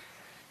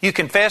 You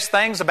confess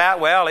things about,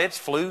 well, it's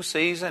flu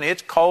season,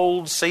 it's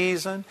cold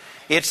season,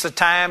 it's the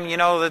time, you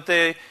know, that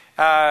the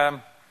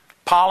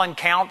pollen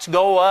counts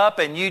go up,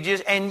 and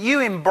you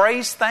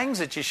embrace things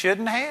that you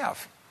shouldn't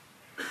have.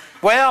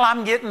 Well,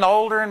 I'm getting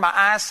older and my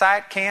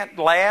eyesight can't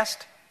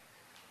last.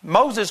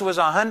 Moses was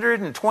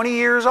 120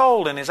 years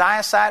old and his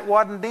eyesight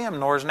wasn't dim,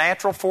 nor his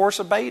natural force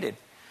abated.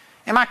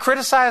 Am I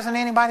criticizing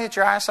anybody that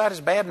your eyesight is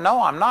bad?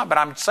 No, I'm not, but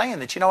I'm saying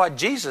that, you know what?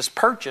 Jesus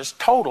purchased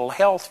total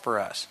health for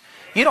us.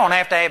 You don't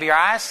have to have your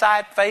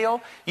eyesight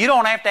fail. You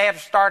don't have to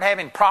start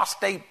having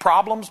prostate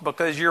problems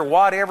because you're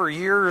whatever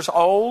years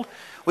old.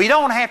 We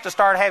don't have to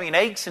start having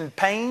aches and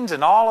pains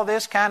and all of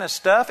this kind of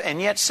stuff. And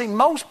yet, see,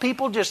 most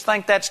people just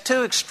think that's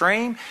too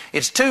extreme.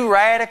 It's too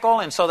radical.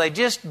 And so they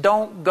just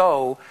don't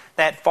go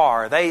that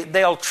far.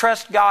 They'll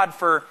trust God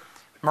for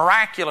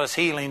miraculous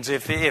healings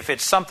if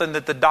it's something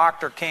that the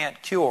doctor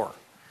can't cure.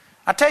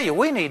 I tell you,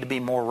 we need to be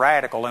more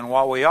radical in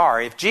what we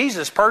are. If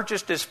Jesus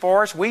purchased this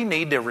for us, we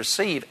need to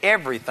receive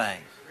everything.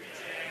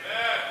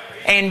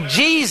 And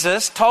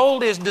Jesus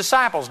told His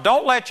disciples,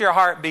 don't let your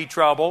heart be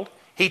troubled.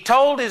 He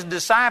told His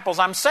disciples,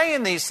 I'm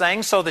saying these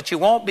things so that you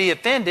won't be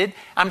offended.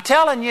 I'm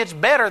telling you it's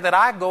better that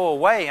I go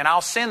away and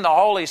I'll send the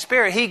Holy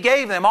Spirit. He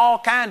gave them all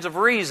kinds of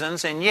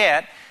reasons, and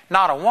yet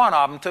not a one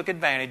of them took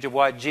advantage of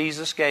what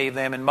Jesus gave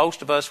them. And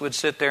most of us would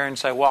sit there and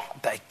say, well,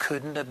 they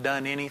couldn't have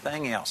done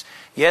anything else.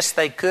 Yes,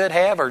 they could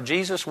have, or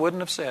Jesus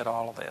wouldn't have said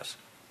all of this.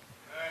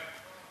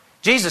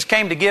 Jesus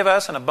came to give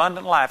us an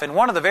abundant life. And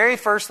one of the very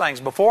first things,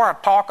 before I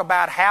talk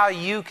about how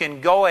you can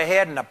go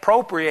ahead and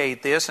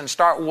appropriate this and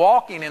start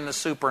walking in the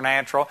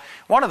supernatural,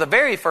 one of the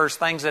very first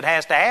things that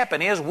has to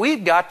happen is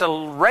we've got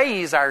to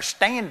raise our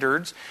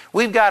standards.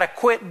 We've got to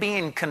quit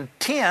being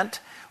content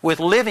with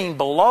living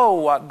below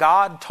what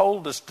God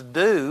told us to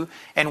do.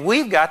 And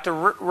we've got to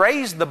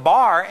raise the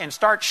bar and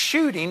start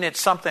shooting at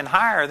something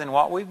higher than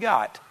what we've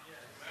got.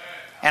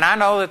 And I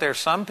know that there's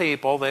some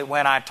people that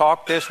when I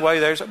talk this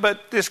way,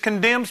 but this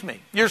condemns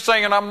me. You're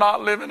saying I'm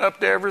not living up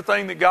to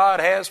everything that God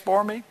has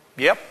for me?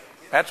 Yep,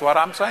 that's what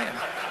I'm saying.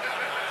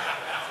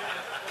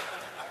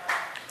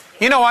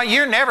 You know what?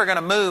 You're never going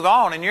to move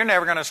on and you're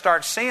never going to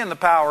start seeing the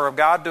power of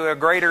God to a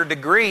greater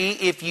degree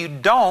if you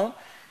don't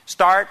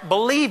start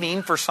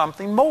believing for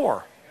something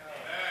more.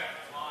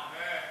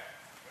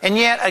 And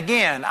yet,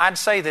 again, I'd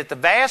say that the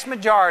vast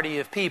majority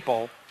of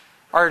people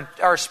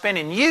are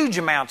spending huge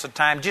amounts of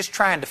time just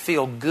trying to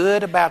feel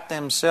good about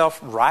themselves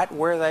right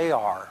where they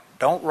are.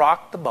 Don't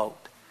rock the boat.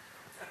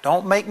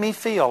 Don't make me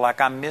feel like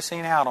I'm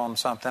missing out on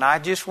something. I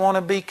just want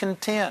to be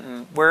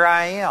content where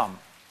I am.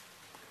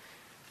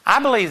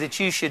 I believe that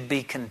you should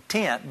be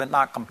content but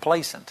not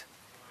complacent.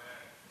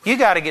 You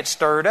got to get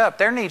stirred up.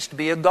 There needs to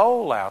be a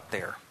goal out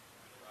there.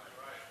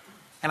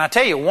 And I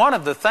tell you, one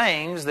of the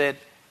things that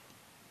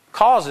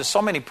causes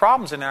so many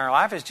problems in our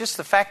life is just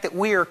the fact that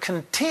we are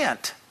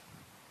content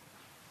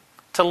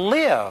to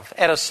live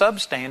at a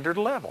substandard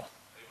level.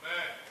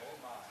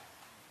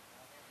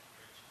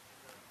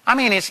 I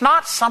mean, it's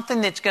not something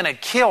that's going to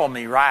kill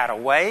me right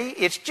away.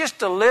 It's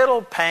just a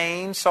little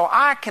pain so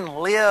I can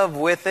live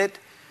with it.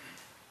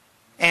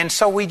 And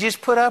so we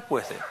just put up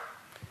with it.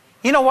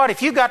 You know what?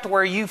 If you got to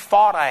where you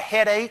fought a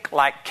headache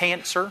like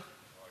cancer,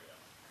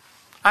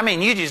 I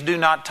mean, you just do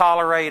not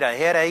tolerate a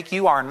headache.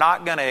 You are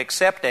not going to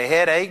accept a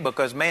headache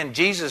because, man,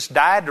 Jesus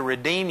died to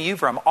redeem you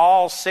from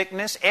all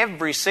sickness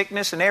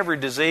and every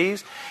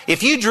disease.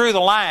 If you drew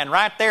the line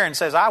right there and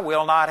says, I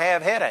will not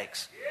have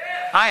headaches.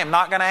 I am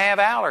not going to have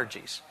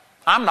allergies.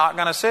 I'm not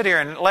going to sit here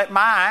and let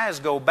my eyes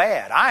go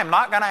bad. I am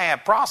not going to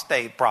have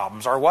prostate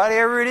problems or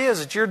whatever it is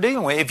that you're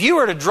dealing with. If you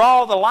were to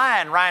draw the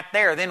line right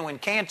there, then when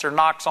cancer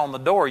knocks on the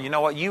door, you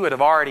know what? You would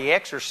have already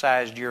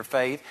exercised your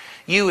faith.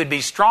 You would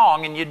be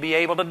strong and you'd be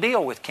able to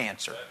deal with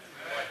cancer.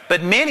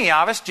 But many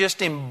of us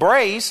just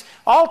embrace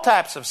all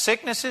types of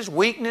sicknesses,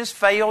 weakness,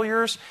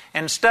 failures,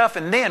 and stuff.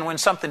 And then when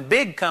something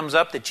big comes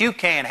up that you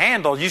can't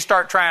handle, you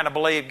start trying to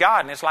believe God.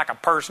 And it's like a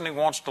person who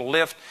wants to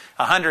lift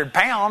 100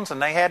 pounds and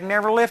they had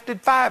never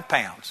lifted 5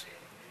 pounds.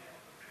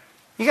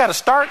 You got to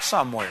start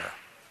somewhere.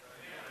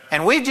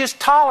 And we've just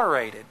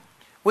tolerated.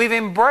 We've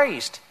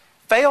embraced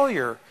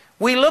failure.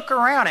 We look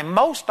around and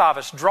most of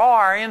us draw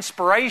our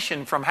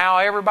inspiration from how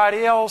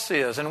everybody else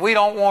is. And we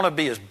don't want to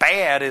be as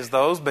bad as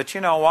those, but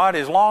you know what?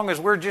 As long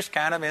as we're just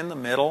kind of in the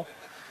middle,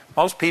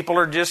 most people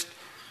are just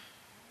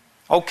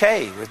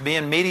okay with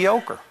being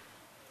mediocre.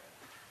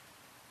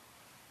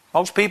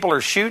 Most people are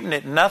shooting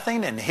at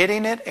nothing and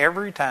hitting it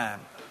every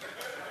time.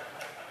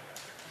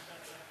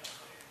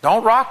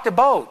 Don't rock the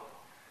boat.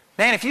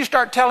 Man, if you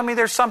start telling me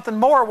there's something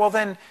more, well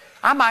then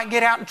I might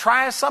get out and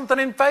try something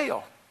and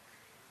fail.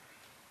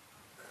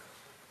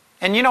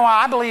 And you know,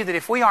 I believe that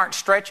if we aren't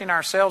stretching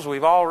ourselves,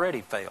 we've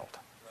already failed.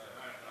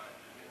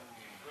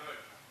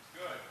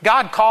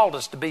 God called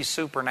us to be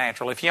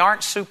supernatural. If you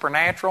aren't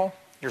supernatural,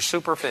 you're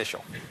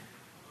superficial.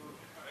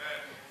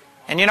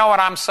 And you know what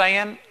I'm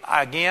saying?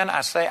 Again,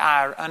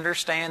 I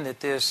understand that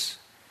this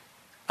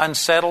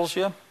unsettles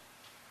you.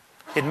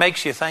 It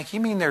makes you think, you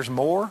mean there's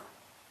more?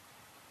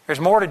 There's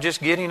more to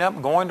just getting up,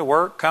 going to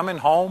work, coming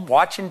home,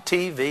 watching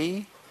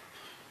TV,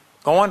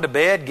 going to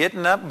bed,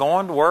 getting up,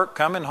 going to work,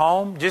 coming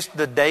home, just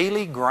the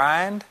daily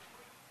grind?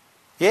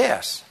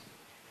 Yes.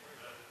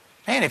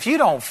 Man, if you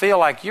don't feel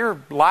like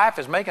your life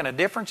is making a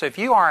difference, if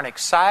you aren't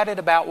excited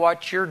about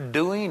what you're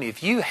doing,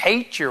 if you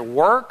hate your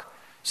work,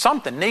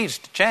 something needs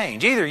to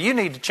change. Either you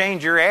need to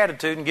change your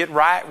attitude and get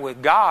right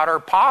with God, or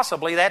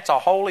possibly that's a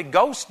Holy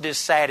Ghost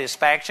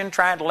dissatisfaction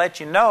trying to let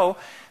you know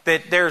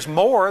that there's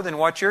more than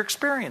what you're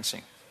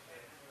experiencing.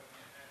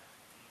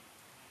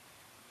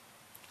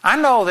 I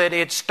know that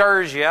it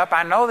stirs you up.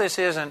 I know this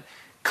isn't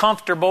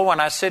comfortable when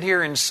I sit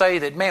here and say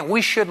that, man,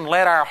 we shouldn't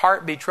let our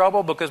heart be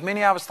troubled, because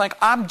many of us think,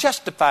 I'm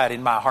justified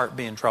in my heart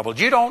being troubled.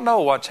 You don't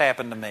know what's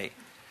happened to me.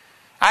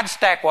 I'd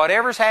stack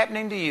whatever's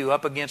happening to you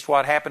up against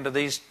what happened to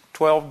these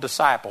 12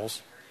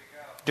 disciples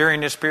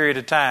during this period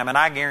of time. And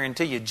I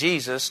guarantee you,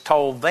 Jesus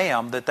told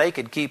them that they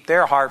could keep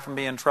their heart from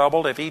being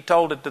troubled. If He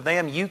told it to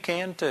them, you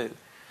can too.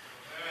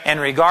 And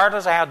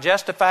regardless of how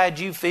justified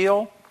you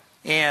feel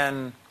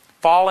in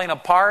falling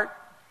apart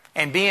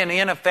and being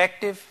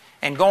ineffective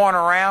and going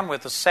around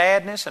with a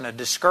sadness and a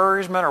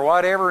discouragement or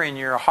whatever in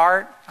your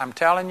heart, I'm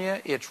telling you,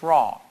 it's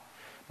wrong.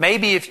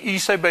 Maybe if you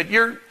say, but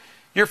you're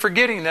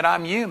forgetting that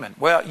I'm human.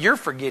 Well, you're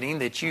forgetting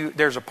that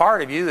there's a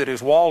part of you that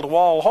is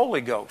wall-to-wall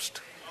Holy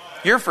Ghost.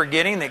 You're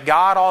forgetting that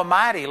God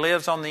Almighty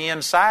lives on the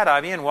inside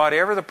of you, and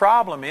whatever the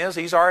problem is,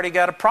 He's already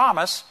got a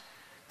promise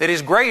that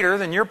is greater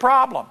than your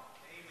problem.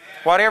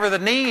 Whatever the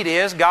need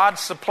is,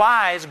 God's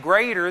supply is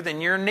greater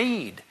than your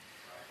need.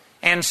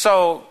 And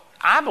so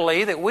I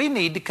believe that we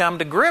need to come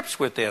to grips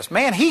with this.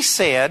 Man, He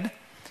said,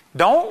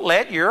 don't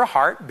let your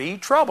heart be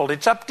troubled.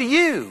 It's up to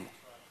you.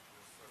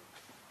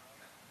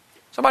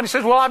 Somebody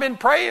says, well, I've been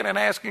praying and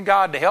asking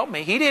God to help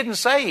me. He didn't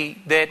say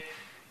that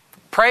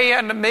pray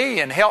unto me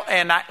and help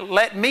and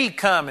let me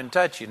come and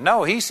touch you.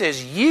 No, He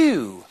says,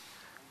 you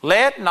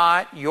let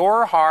not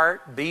your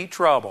heart be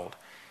troubled.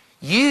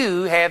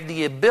 You have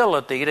the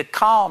ability to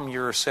calm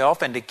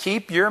yourself and to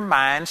keep your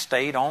mind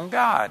stayed on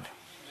God.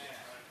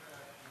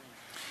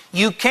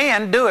 You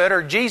can do it,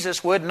 or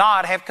Jesus would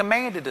not have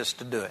commanded us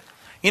to do it.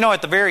 You know,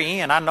 at the very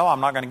end, I know I'm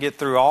not going to get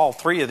through all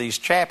 3 of these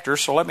chapters,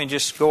 so let me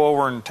just go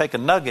over and take a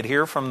nugget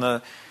here from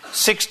the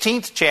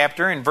 16th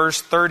chapter in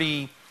verse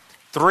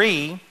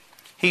 33.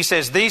 He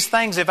says, these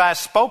things have I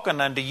spoken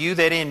unto you,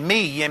 that in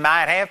me ye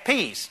might have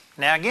peace.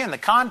 Now again, the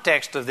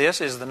context of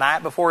this is the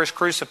night before His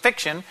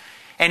crucifixion,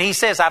 and He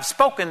says, I've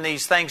spoken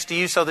these things to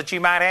you so that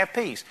you might have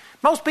peace.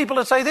 Most people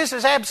would say this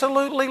is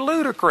absolutely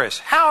ludicrous.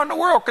 How in the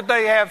world could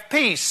they have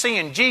peace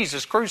seeing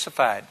Jesus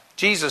crucified?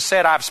 Jesus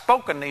said, I've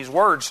spoken these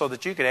words so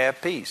that you could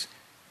have peace.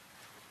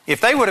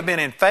 If they would have been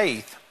in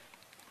faith,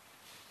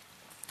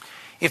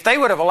 if they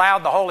would have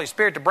allowed the Holy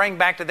Spirit to bring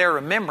back to their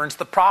remembrance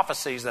the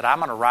prophecies that I'm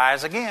going to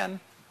rise again,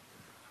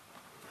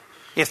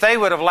 if they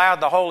would have allowed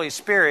the Holy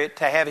Spirit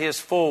to have His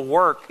full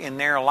work in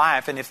their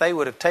life, and if they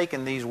would have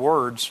taken these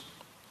words,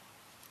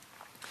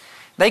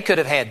 they could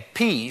have had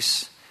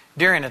peace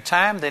during a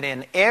time that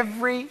in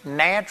every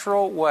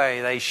natural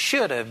way they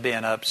should have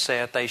been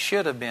upset, they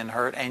should have been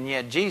hurt, and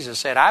yet Jesus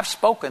said, I've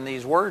spoken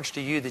these words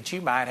to you that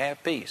you might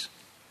have peace.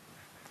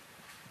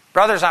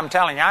 Brothers, I'm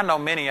telling you, I know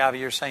many of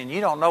you are saying,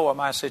 you don't know what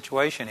my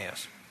situation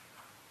is.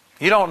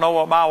 You don't know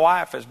what my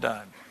wife has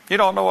done. You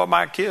don't know what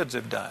my kids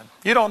have done.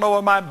 You don't know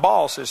what my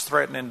boss is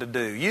threatening to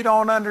do. You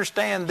don't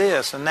understand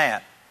this and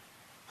that.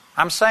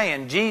 I'm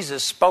saying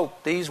Jesus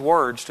spoke these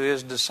words to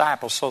His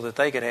disciples so that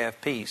they could have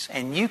peace.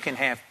 And you can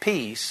have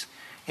peace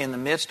in the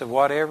midst of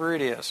whatever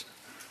it is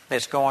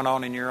that's going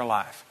on in your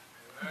life.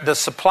 The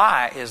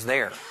supply is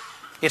there.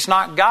 It's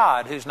not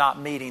God who's not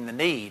meeting the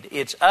need.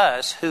 It's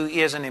us who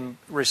isn't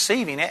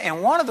receiving it.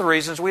 And one of the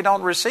reasons we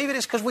don't receive it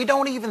is because we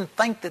don't even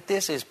think that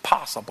this is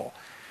possible.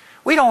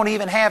 We don't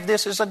even have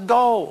this as a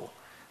goal.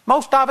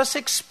 Most of us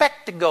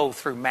expect to go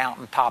through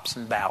mountaintops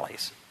and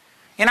valleys.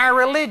 In our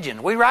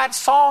religion, we write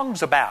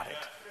songs about it.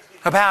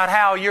 About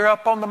how you're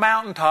up on the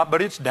mountaintop,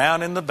 but it's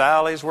down in the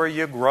valleys where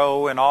you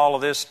grow and all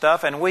of this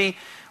stuff. And we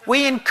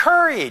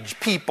encourage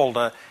people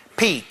to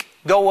peak,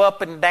 go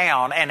up and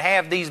down, and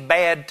have these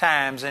bad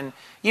times. And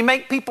you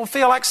make people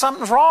feel like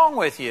something's wrong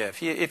with you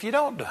if you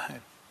don't do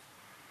it.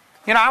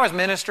 You know, I was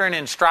ministering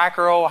in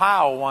Stryker,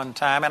 Ohio one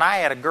time, and I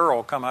had a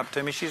girl come up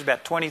to me. She's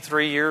about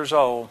 23 years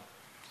old.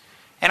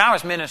 And I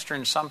was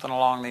ministering something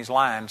along these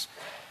lines.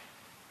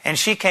 And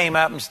she came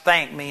up and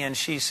thanked me, and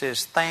she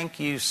says, thank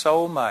you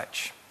so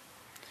much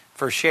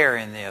for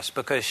sharing this.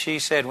 Because she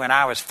said, when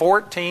I was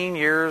 14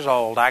 years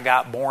old, I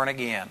got born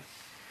again.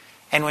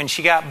 And when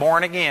she got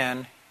born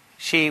again,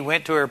 she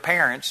went to her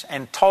parents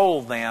and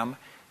told them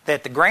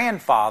that the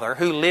grandfather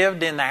who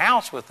lived in the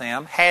house with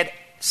them had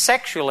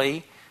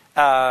sexually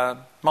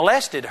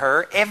molested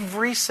her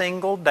every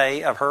single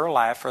day of her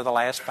life for the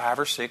last 5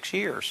 or 6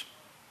 years.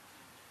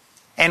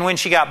 And when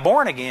she got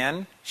born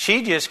again,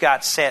 she just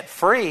got set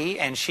free,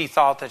 and she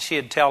thought that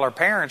she'd tell her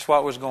parents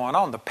what was going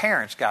on. The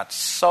parents got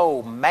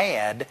so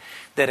mad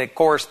that, of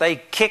course, they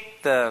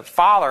kicked the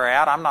father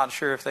out. I'm not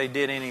sure if they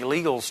did any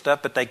legal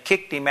stuff, but they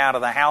kicked him out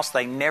of the house.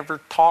 They never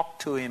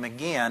talked to him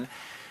again.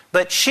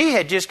 But she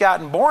had just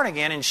gotten born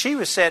again, and she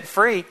was set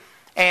free,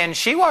 and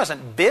she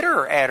wasn't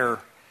bitter at her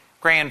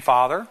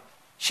grandfather.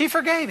 She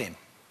forgave him.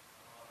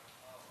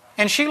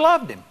 And she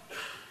loved him.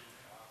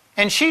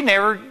 And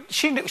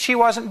she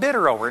wasn't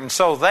bitter over it. And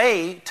so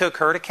they took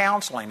her to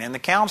counseling. And the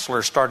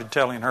counselor started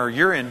telling her,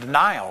 you're in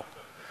denial.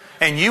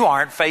 And you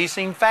aren't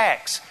facing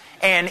facts.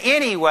 And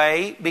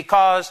anyway,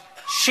 because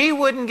she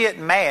wouldn't get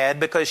mad,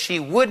 because she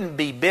wouldn't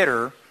be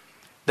bitter,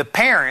 the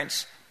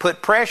parents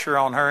put pressure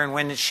on her. And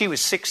when she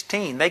was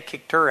 16, they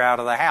kicked her out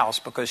of the house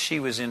because she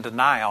was in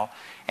denial.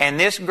 And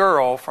this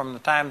girl, from the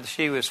time that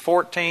she was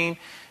 14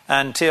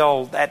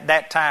 until at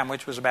that time,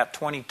 which was about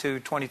 22,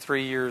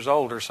 23 years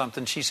old or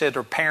something, she said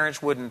her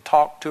parents wouldn't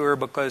talk to her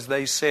because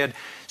they said,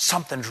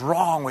 something's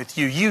wrong with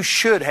you. You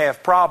should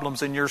have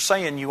problems, and you're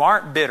saying you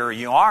aren't bitter,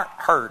 you aren't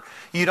hurt,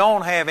 you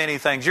don't have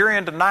anything, you're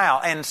in denial.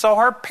 And so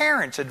her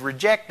parents had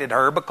rejected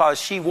her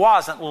because she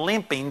wasn't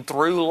limping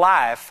through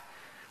life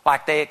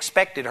like they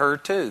expected her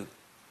to.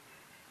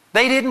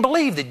 They didn't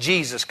believe that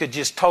Jesus could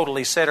just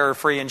totally set her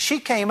free. And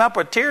she came up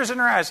with tears in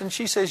her eyes and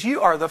she says,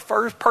 you are the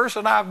first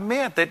person I've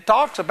met that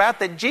talks about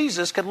that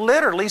Jesus could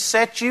literally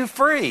set you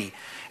free.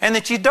 And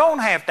that you don't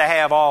have to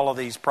have all of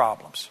these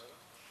problems.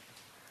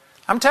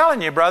 I'm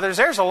telling you, brothers,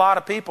 there's a lot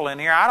of people in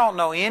here. I don't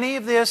know any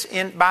of this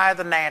by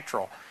the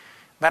natural.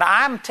 But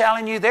I'm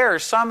telling you, there are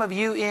some of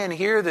you in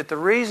here that the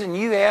reason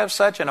you have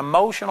such an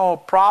emotional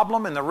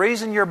problem and the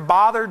reason you're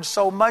bothered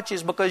so much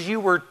is because you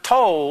were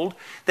told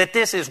that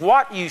this is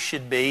what you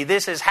should be,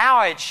 this is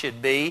how it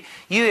should be.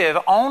 You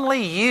have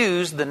only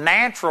used the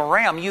natural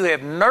realm. You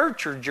have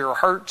nurtured your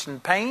hurts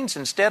and pains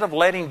instead of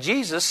letting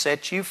Jesus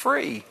set you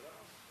free.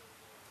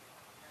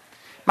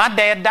 My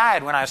dad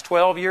died when I was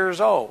 12 years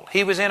old.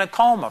 He was in a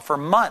coma for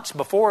months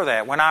before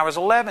that when I was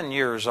 11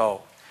 years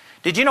old.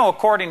 Did you know,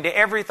 according to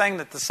everything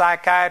that the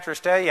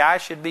psychiatrists tell you, I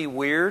should be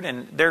weird?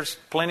 And there's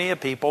plenty of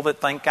people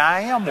that think I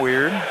am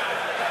weird.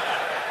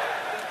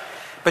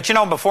 But you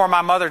know, before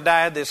my mother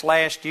died this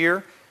last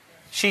year,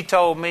 she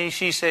told me,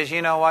 she says,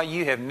 you know what,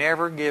 you have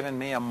never given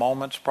me a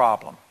moment's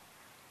problem.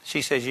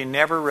 She says, you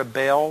never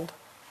rebelled.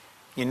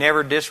 You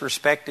never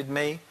disrespected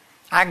me.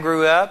 I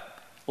grew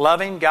up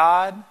loving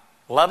God,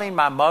 loving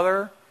my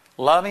mother,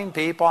 loving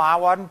people. I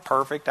wasn't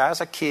perfect. I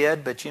was a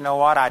kid, but you know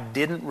what? I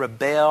didn't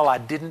rebel. I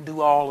didn't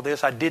do all of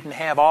this. I didn't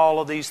have all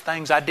of these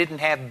things. I didn't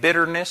have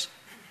bitterness.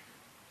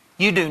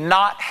 You do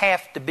not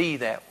have to be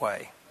that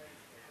way.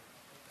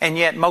 And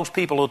yet most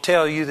people will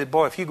tell you that,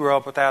 boy, if you grew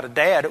up without a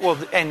dad, well,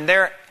 and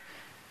there,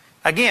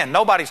 again,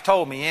 nobody's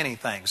told me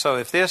anything. So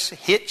if this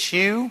hits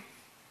you,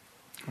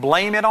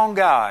 blame it on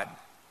God,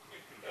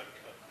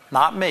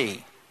 not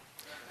me.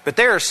 But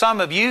there are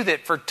some of you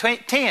that for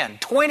 10,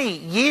 20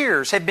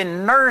 years have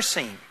been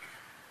nursing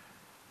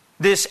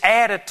this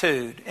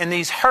attitude and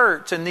these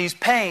hurts and these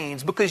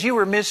pains because you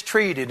were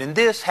mistreated and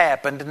this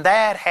happened and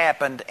that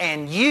happened,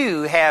 and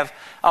you have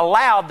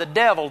allowed the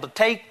devil to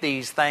take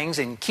these things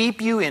and keep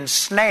you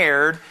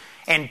ensnared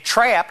and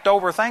trapped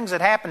over things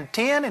that happened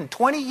 10 and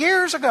 20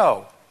 years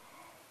ago.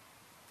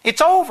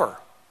 It's over.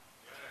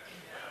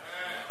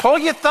 Pull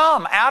your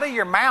thumb out of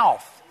your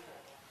mouth.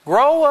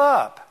 Grow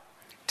up.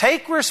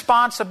 Take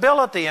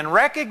responsibility and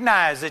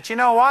recognize that, you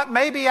know what,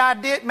 maybe I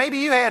did, maybe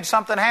you had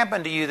something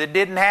happen to you that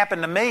didn't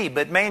happen to me,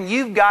 but man,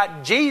 you've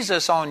got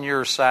Jesus on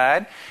your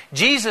side.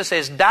 Jesus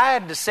has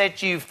died to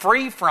set you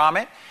free from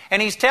it,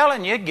 and He's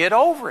telling you, get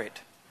over it.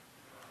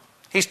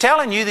 He's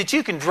telling you that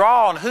you can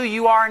draw on who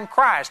you are in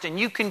Christ, and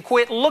you can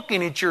quit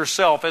looking at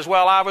yourself as,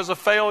 well, I was a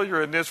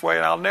failure in this way,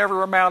 and I'll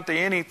never amount to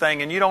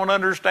anything, and you don't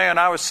understand,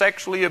 I was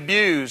sexually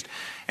abused,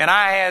 and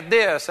I had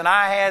this, and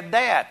I had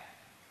that.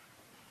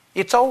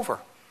 It's over.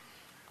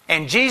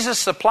 And Jesus'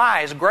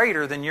 supply is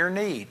greater than your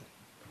need.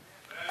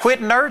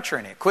 Quit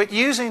nurturing it. Quit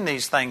using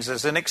these things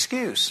as an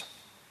excuse.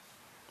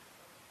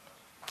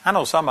 I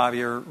know some of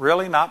you are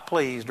really not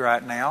pleased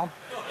right now.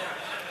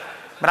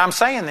 But I'm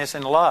saying this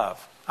in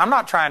love. I'm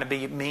not trying to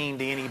be mean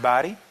to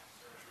anybody.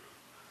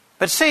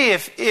 But see,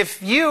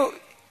 if you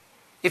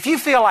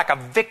feel like a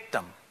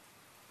victim,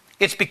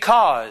 it's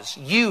because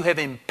you have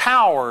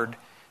empowered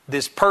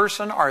this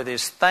person or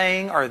this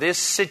thing or this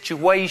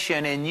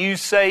situation, and you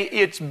say,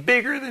 it's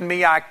bigger than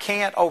me, I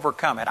can't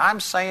overcome it. I'm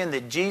saying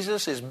that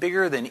Jesus is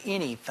bigger than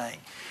anything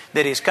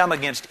that has come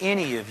against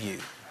any of you.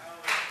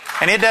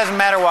 And it doesn't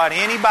matter what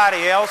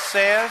anybody else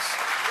says.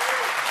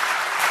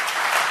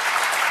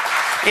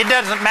 It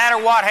doesn't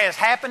matter what has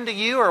happened to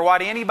you or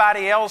what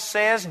anybody else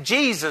says.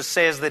 Jesus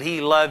says that He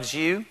loves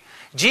you.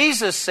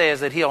 Jesus says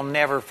that He'll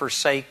never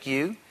forsake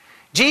you.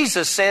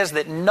 Jesus says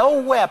that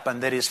no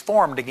weapon that is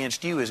formed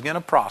against you is going to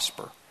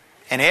prosper.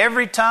 And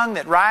every tongue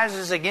that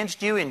rises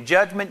against you in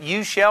judgment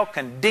you shall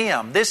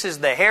condemn. This is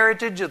the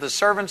heritage of the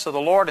servants of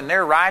the Lord, and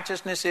their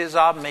righteousness is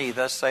of me,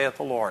 thus saith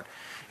the Lord.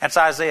 That's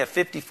Isaiah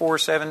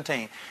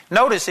 54:17.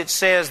 Notice it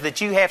says that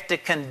you have to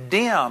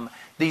condemn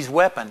these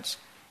weapons.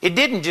 It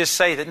didn't just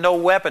say that no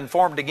weapon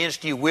formed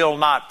against you will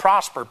not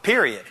prosper,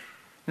 period.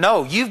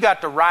 No, you've got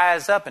to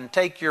rise up and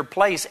take your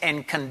place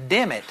and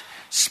condemn it.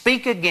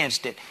 Speak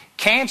against it.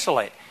 Cancel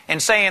it and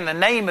say, in the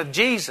name of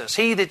Jesus,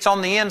 He that's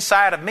on the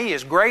inside of me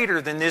is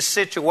greater than this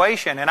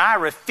situation, and I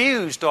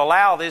refuse to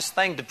allow this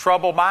thing to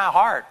trouble my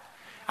heart.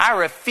 I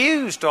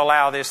refuse to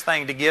allow this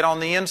thing to get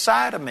on the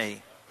inside of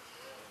me.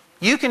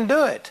 You can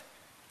do it.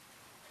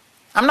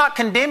 I'm not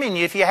condemning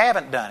you if you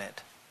haven't done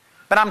it.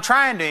 But I'm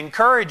trying to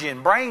encourage you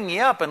and bring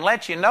you up and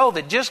let you know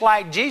that just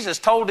like Jesus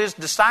told His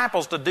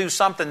disciples to do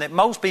something that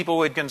most people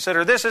would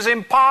consider, this is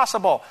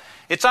impossible,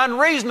 it's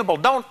unreasonable.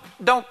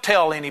 Don't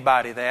tell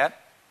anybody that.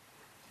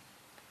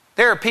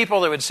 There are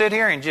people that would sit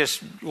here and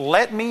just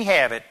let me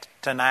have it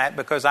tonight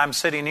because I'm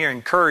sitting here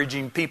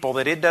encouraging people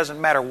that it doesn't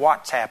matter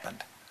what's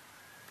happened.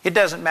 It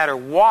doesn't matter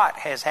what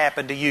has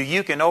happened to you,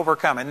 you can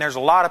overcome it. And there's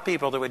a lot of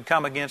people that would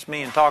come against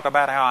me and talk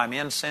about how I'm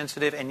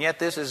insensitive, and yet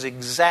this is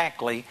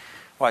exactly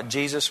what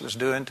Jesus was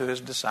doing to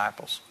His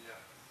disciples.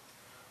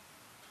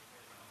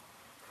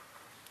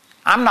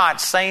 I'm not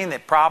saying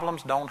that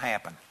problems don't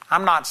happen.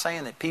 I'm not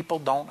saying that people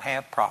don't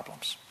have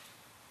problems.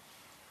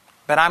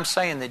 But I'm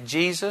saying that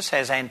Jesus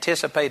has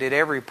anticipated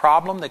every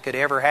problem that could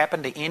ever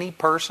happen to any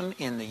person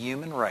in the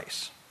human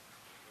race.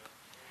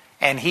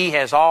 And He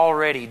has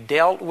already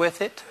dealt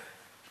with it.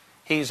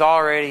 He's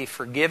already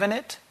forgiven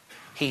it.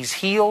 He's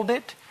healed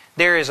it.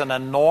 There is an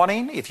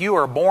anointing. If you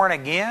are born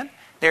again,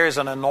 There is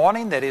an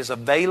anointing that is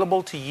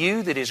available to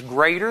you that is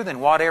greater than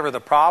whatever the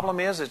problem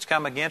is that's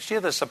come against you.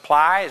 The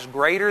supply is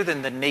greater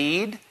than the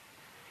need.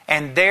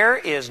 And there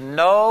is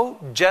no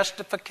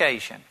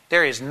justification.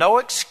 There is no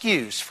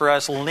excuse for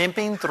us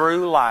limping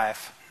through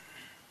life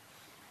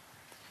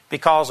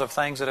because of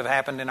things that have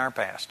happened in our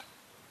past.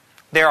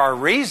 There are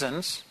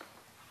reasons,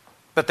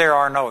 but there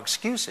are no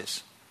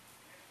excuses.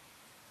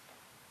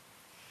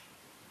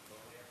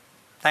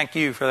 Thank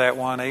you for that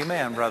one.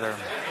 Amen, brother.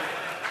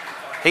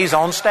 He's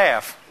on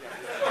staff.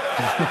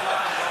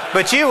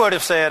 But you would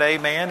have said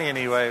amen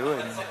anyway,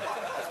 wouldn't you?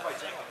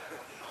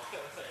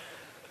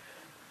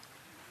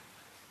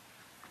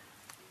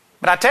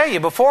 But I tell you,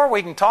 before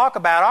we can talk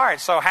about, all right,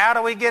 so how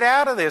do we get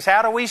out of this?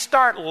 How do we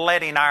start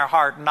letting our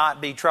heart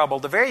not be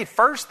troubled? The very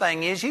first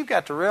thing is you've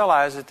got to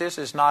realize that this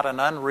is not an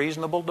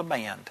unreasonable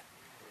demand.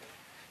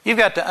 You've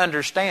got to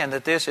understand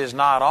that this is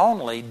not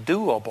only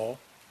doable,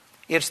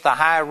 it's the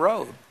high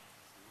road.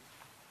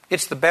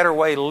 It's the better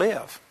way to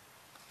live.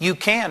 You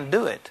can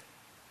do it.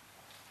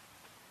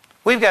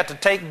 We've got to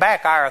take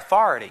back our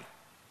authority.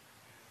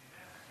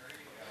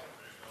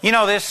 You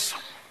know, this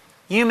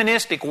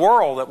humanistic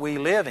world that we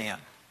live in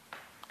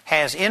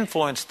has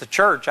influenced the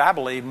church, I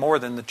believe, more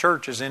than the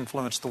church has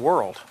influenced the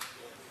world.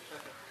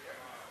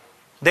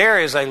 There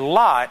is a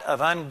lot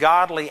of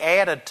ungodly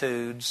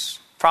attitudes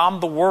from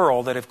the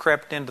world that have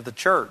crept into the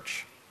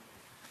church.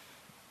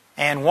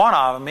 And one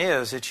of them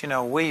is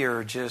that, we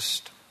are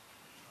just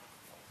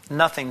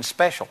nothing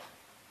special.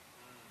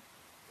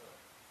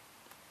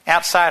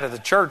 Outside of the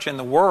church, in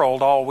the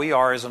world, all we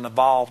are is an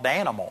evolved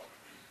animal.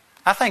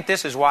 I think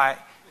this is why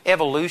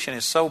evolution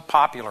is so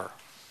popular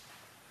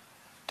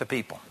to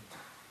people.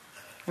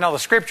 The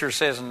Scripture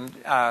says in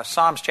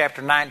Psalms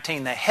chapter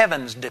 19, the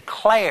heavens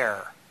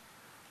declare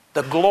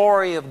the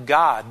glory of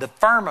God. The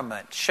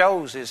firmament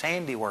shows His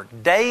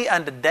handiwork. Day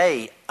unto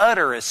day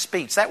uttereth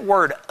speech. That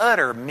word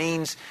utter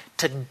means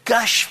to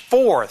gush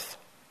forth.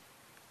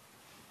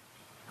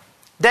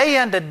 Day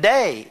unto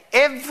day,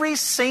 every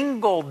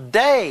single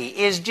day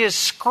is just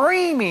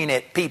screaming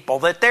at people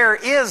that there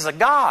is a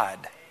God.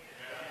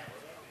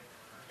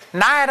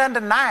 Night unto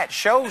night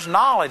shows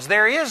knowledge.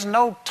 There is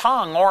no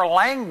tongue or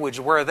language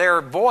where their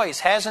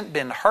voice hasn't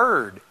been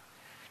heard.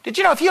 Did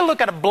you know if you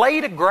look at a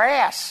blade of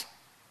grass,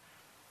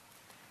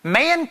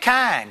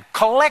 mankind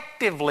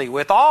collectively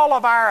with all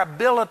of our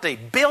ability,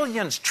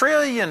 billions,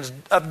 trillions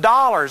of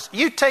dollars,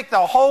 you take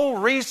the whole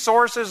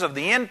resources of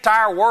the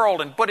entire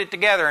world and put it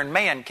together and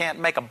man can't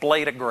make a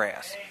blade of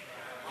grass.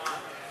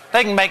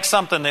 They can make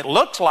something that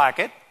looks like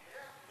it,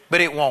 but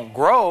it won't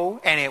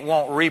grow and it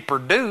won't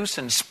reproduce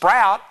and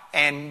sprout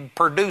and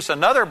produce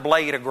another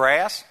blade of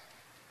grass.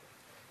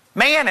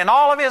 Man in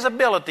all of his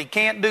ability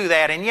can't do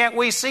that, and yet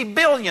we see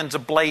billions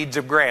of blades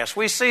of grass.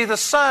 We see the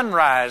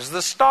sunrise,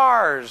 the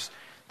stars,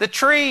 the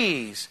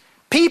trees,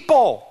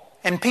 people,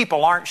 and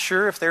people aren't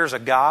sure if there's a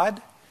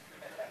God.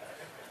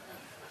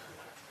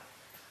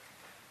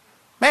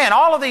 Man,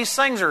 all of these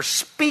things are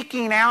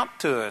speaking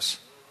out to us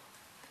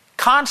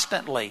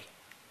constantly,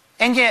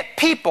 and yet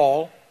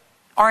people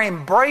are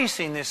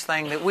embracing this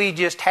thing that we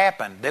just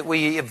happened, that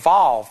we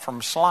evolved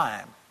from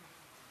slime.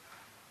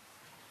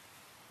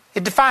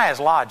 It defies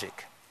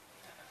logic.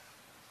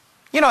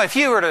 If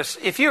you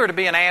were to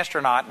be an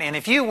astronaut and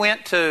if you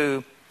went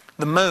to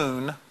the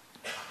moon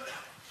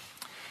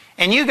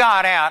and you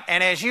got out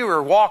and as you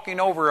were walking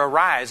over a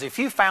rise, if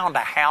you found a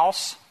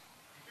house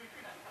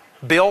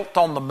built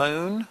on the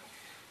moon,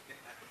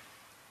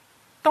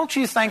 don't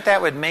you think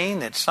that would mean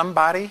that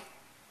somebody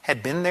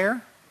had been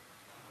there?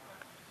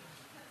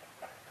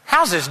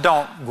 Houses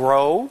don't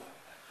grow.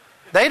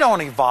 They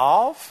don't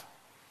evolve.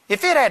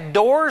 If it had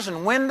doors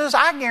and windows,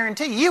 I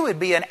guarantee you would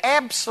be an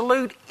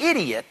absolute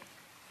idiot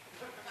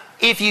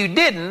if you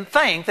didn't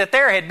think that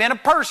there had been a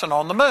person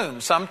on the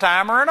moon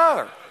sometime or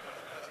another.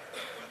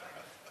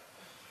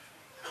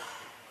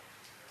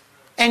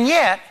 And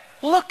yet,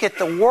 look at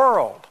the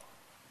world.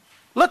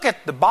 Look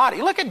at the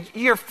body. Look at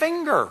your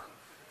finger.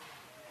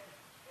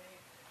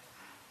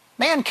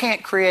 Man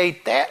can't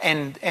create that,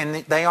 and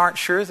they aren't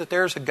sure that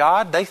there's a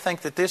God. They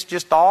think that this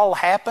just all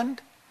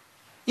happened.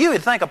 You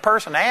would think a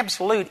person, an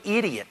absolute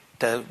idiot,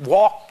 to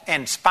walk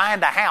and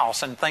find a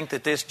house and think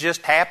that this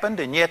just happened,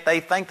 and yet they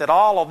think that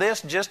all of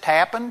this just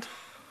happened.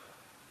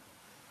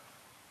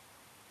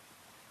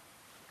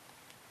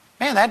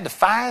 Man, that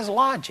defies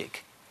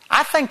logic.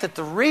 I think that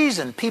the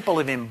reason people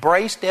have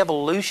embraced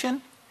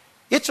evolution,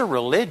 it's a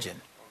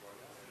religion.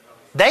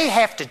 They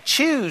have to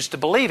choose to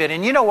believe it,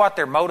 and you know what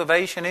their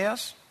motivation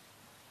is?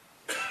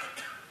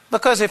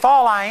 Because if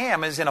all I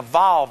am is an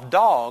evolved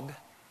dog,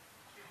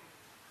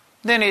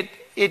 then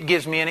it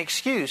gives me an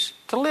excuse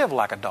to live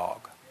like a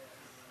dog.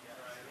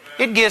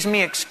 It gives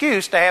me an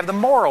excuse to have the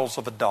morals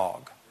of a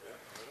dog.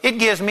 It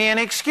gives me an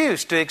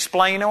excuse to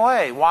explain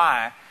away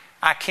why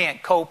I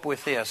can't cope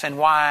with this and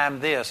why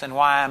I'm this and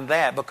why I'm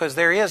that, because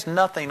there is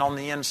nothing on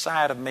the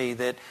inside of me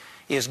that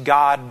is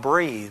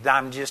God-breathed.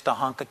 I'm just a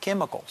hunk of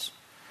chemicals.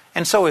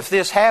 And so if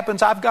this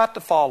happens, I've got to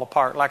fall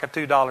apart like a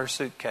 $2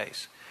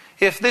 suitcase.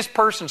 If this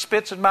person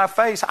spits in my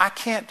face, I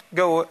can't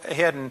go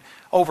ahead and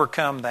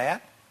overcome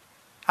that.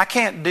 I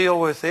can't deal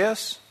with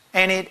this.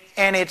 And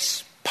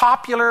it's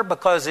popular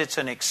because it's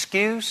an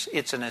excuse,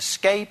 it's an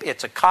escape,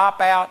 it's a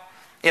cop-out.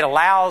 It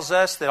allows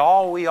us that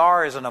all we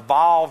are is an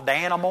evolved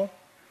animal.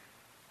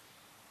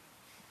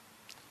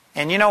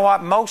 And you know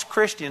what? Most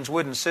Christians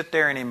wouldn't sit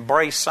there and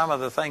embrace some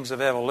of the things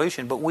of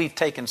evolution, but we've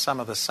taken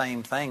some of the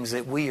same things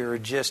that we are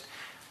just...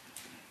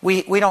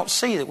 We don't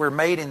see that we're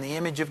made in the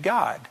image of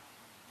God.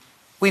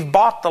 We've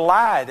bought the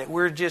lie that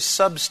we're just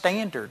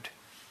substandard,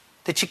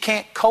 that you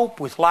can't cope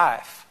with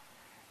life,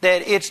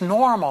 that it's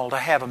normal to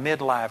have a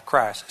midlife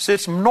crisis.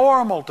 It's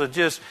normal to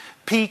just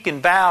peak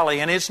and valley,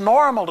 and it's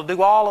normal to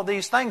do all of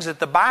these things that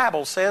the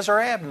Bible says are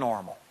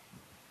abnormal.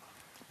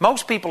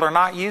 Most people are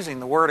not using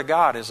the Word of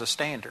God as a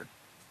standard.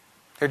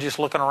 They're just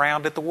looking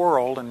around at the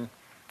world and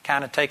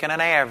kind of taking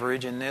an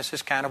average, and this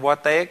is kind of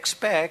what they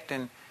expect.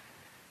 And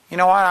you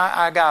know what?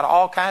 I got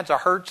all kinds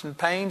of hurts and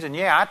pains, and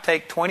yeah, I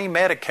take 20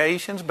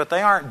 medications, but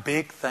they aren't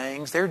big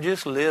things. They're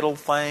just little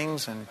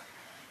things, and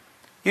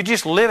you're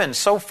just living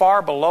so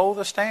far below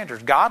the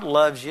standards. God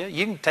loves you.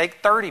 You can take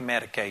 30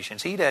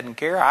 medications. He doesn't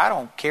care. I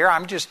don't care.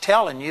 I'm just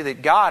telling you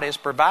that God has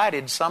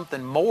provided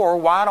something more.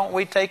 Why don't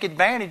we take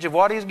advantage of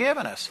what He's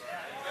given us?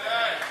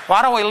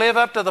 Why don't we live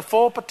up to the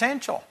full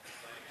potential?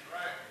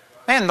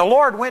 Man, the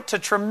Lord went to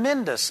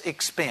tremendous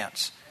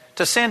expense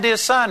to send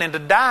His Son and to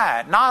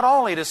die, not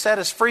only to set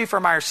us free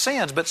from our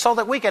sins, but so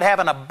that we could have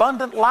an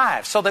abundant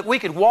life, so that we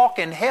could walk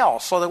in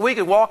health, so that we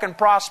could walk in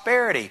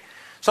prosperity,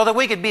 so that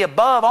we could be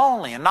above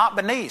only and not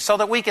beneath, so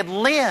that we could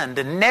lend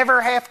and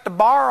never have to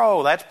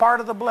borrow. That's part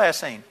of the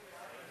blessing.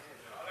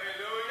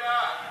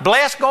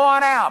 Blessed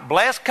going out,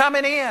 blessed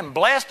coming in,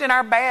 blessed in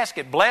our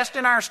basket, blessed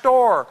in our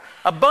store,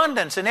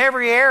 abundance in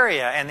every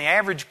area. And the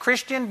average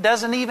Christian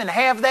doesn't even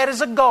have that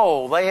as a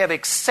goal. They have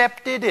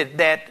accepted it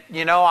that,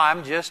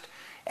 I'm just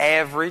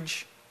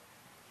average.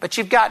 But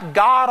you've got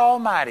God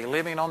Almighty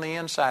living on the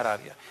inside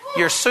of you.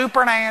 You're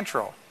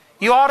supernatural.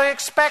 You ought to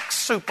expect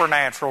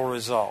supernatural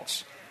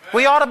results.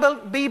 We ought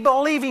to be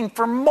believing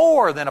for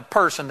more than a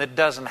person that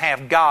doesn't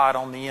have God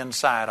on the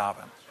inside of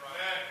him.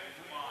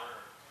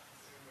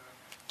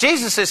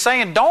 Jesus is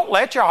saying, don't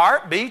let your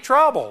heart be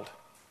troubled.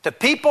 To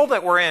people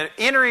that were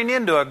entering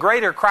into a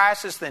greater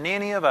crisis than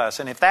any of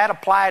us. And if that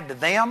applied to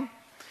them,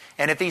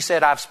 and if He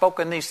said, I've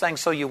spoken these things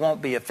so you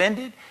won't be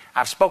offended,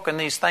 I've spoken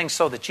these things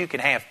so that you can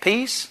have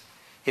peace,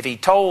 if He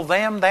told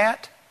them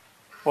that,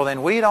 well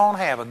then we don't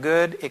have a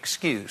good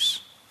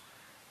excuse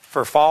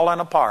for falling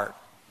apart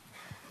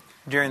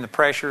during the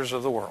pressures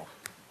of the world.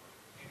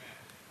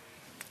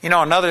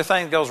 Another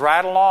thing that goes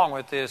right along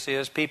with this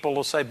is people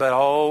will say,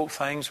 but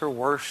things are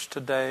worse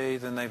today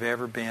than they've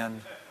ever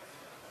been.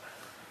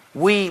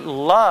 We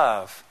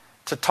love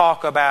to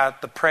talk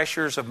about the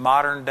pressures of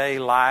modern day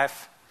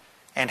life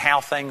and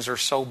how things are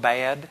so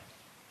bad.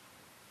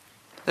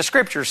 The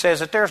Scripture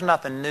says that there's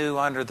nothing new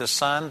under the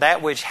sun.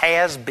 That which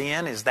has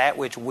been is that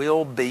which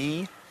will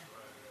be.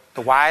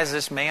 The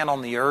wisest man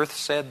on the earth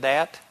said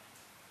that.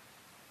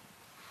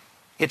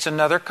 It's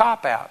another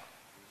cop-out.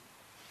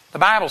 The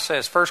Bible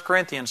says, 1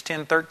 Corinthians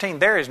 10:13,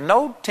 there is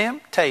no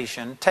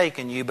temptation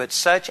taken you but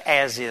such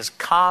as is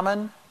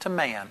common to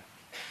man.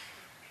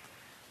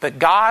 But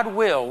God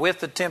will, with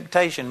the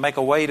temptation, make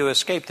a way to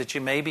escape that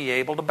you may be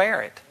able to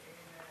bear it.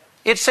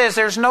 It says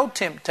there's no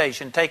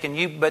temptation taken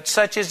you but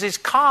such as is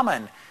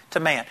common to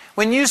man.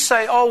 When you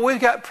say,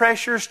 we've got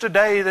pressures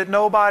today that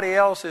nobody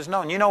else has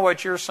known, you know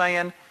what you're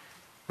saying?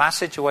 My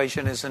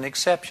situation is an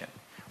exception.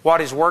 What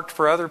has worked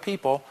for other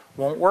people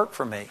won't work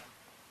for me.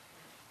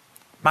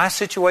 My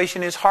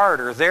situation is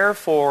harder,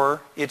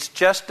 therefore it's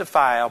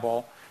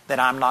justifiable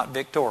that I'm not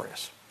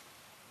victorious.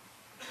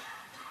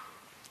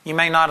 You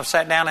may not have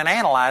sat down and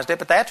analyzed it,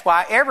 but that's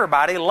why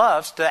everybody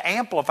loves to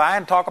amplify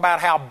and talk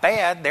about how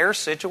bad their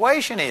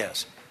situation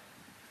is.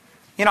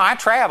 I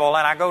travel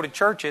and I go to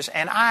churches,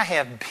 and I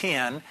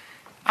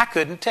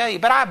couldn't tell you,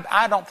 but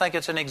I don't think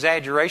it's an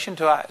exaggeration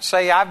to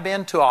say I've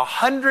been to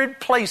 100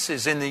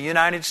 places in the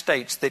United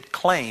States that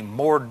claim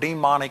more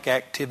demonic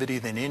activity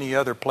than any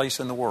other place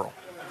in the world.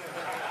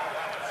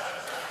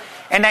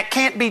 And that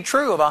can't be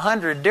true of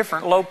 100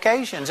 different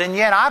locations. And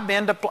yet I've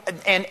been to...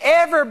 And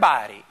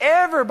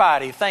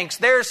everybody thinks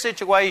their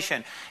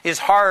situation is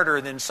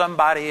harder than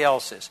somebody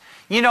else's.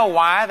 You know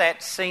why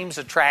that seems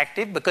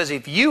attractive? Because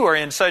if you are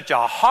in such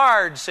a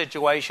hard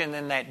situation,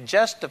 then that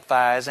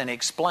justifies and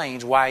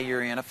explains why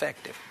you're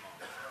ineffective.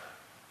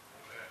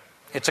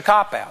 It's a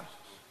cop-out.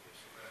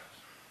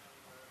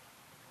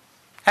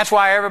 That's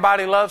why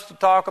everybody loves to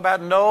talk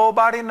about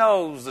nobody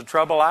knows the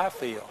trouble I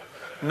feel.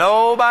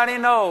 Nobody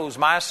knows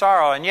my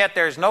sorrow, and yet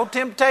there's no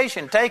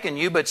temptation taken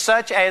you but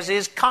such as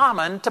is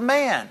common to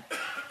man.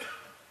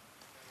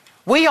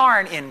 We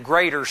aren't in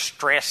greater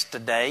stress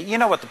today. You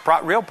know what the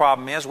real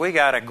problem is? We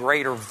got a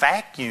greater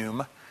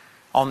vacuum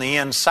on the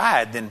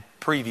inside than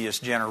previous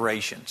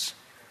generations.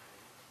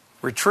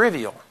 We're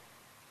trivial.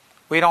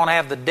 We don't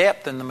have the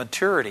depth and the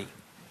maturity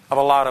of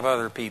a lot of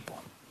other people.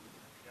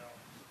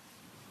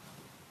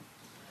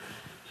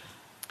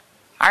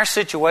 Our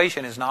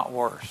situation is not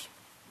worse.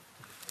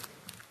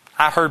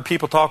 I heard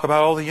people talk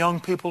about, oh, the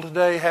young people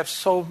today have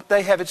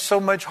it so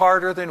much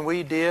harder than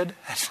we did.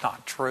 That's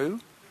not true.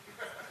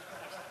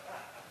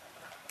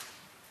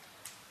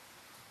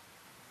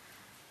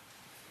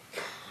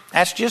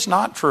 That's just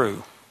not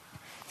true.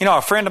 You know,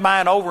 a friend of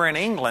mine over in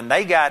England,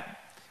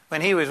 when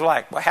he was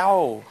like, well, how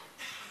old?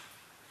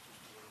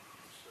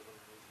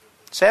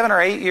 7 or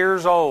 8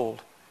 years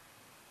old.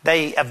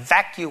 They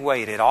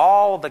evacuated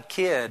all the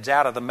kids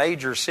out of the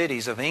major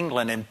cities of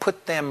England and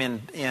put them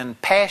in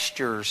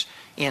pastures,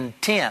 in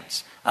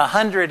tents,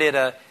 100 at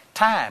a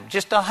time.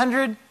 Just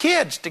 100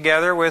 kids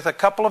together with a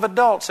couple of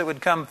adults that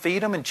would come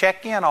feed them and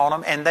check in on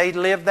them. And they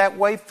lived that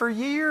way for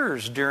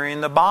years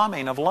during the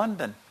bombing of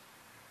London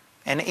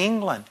and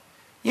England.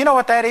 You know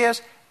what that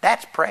is?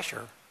 That's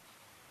pressure.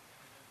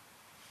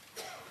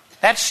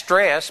 That's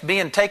stress,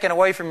 being taken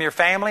away from your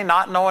family,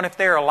 not knowing if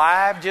they're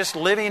alive, just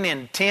living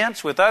in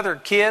tents with other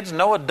kids,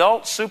 no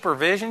adult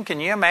supervision.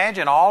 Can you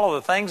imagine all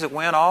of the things that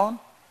went on?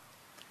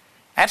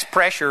 That's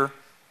pressure.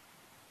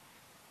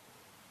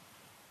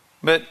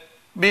 But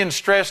being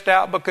stressed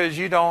out because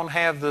you don't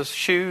have the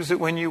shoes that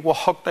when you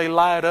walk they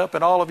light up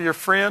and all of your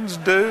friends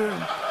do.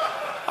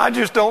 I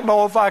just don't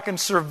know if I can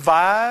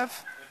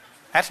survive.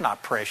 That's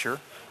not pressure.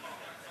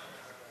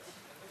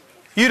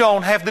 You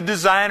don't have the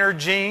designer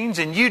jeans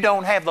and you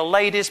don't have the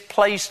latest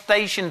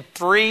PlayStation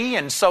 3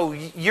 and so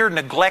you're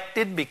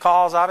neglected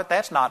because of it.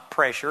 That's not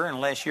pressure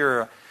unless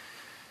you're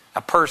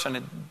a person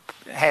that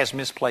has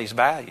misplaced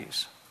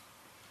values.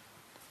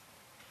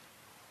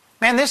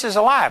 Man, this is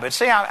a lie. But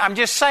see, I'm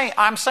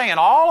saying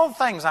all of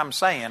the things I'm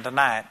saying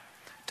tonight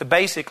to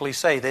basically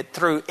say that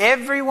through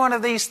every one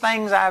of these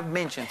things I've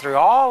mentioned, through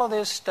all of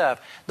this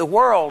stuff, the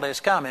world has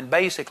come and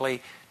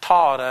basically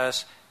taught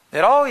us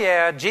that, oh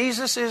yeah,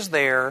 Jesus is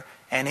there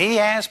and He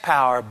has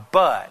power,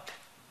 but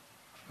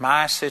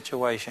my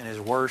situation is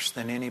worse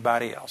than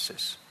anybody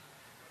else's.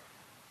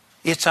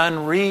 It's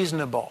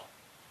unreasonable.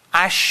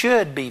 I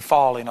should be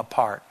falling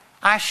apart.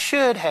 I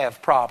should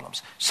have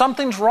problems.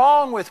 Something's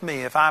wrong with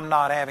me if I'm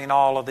not having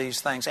all of these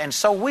things. And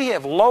so we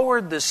have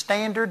lowered the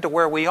standard to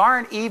where we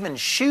aren't even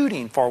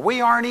shooting for,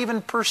 we aren't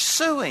even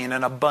pursuing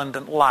an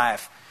abundant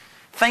life,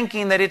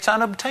 thinking that it's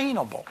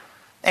unobtainable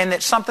and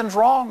that something's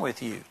wrong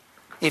with you.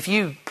 If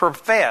you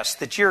profess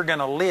that you're going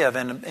to live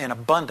in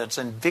abundance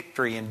and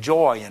victory and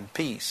joy and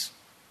peace.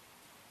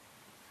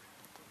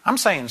 I'm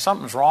saying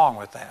something's wrong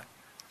with that.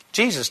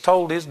 Jesus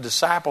told His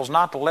disciples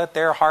not to let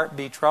their heart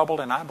be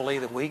troubled, and I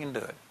believe that we can do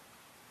it.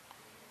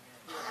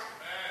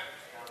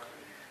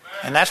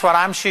 And that's what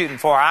I'm shooting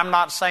for. I'm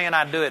not saying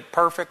I do it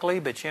perfectly,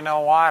 but you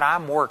know what?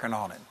 I'm working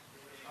on it.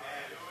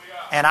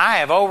 And I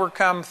have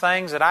overcome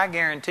things that I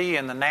guarantee you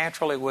in the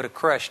natural it would have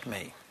crushed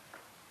me.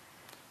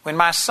 When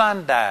my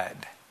son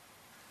died,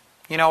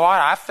 you know what?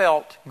 I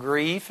felt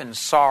grief and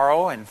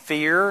sorrow and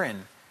fear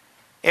and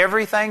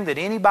everything that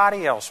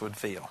anybody else would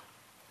feel.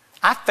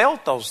 I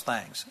felt those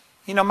things.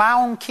 You know, my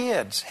own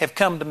kids have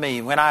come to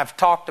me when I've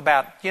talked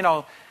about, you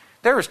know,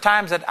 there was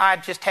times that I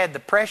just had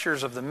the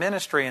pressures of the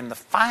ministry and the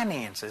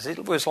finances.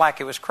 It was like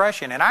it was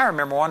crushing. And I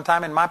remember one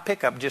time in my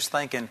pickup just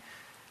thinking,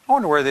 I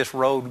wonder where this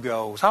road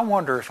goes. I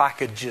wonder if I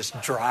could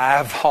just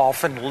drive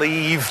off and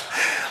leave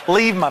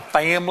my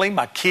family,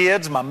 my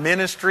kids, my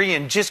ministry,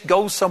 and just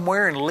go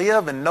somewhere and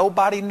live and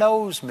nobody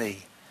knows me.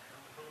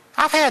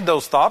 I've had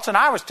those thoughts, and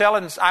I was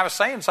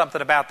saying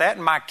something about that,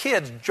 and my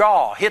kid's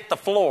jaw hit the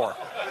floor.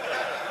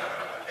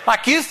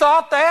 Like, you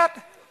thought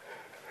that?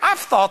 I've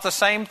thought the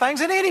same things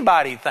that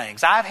anybody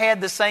thinks. I've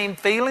had the same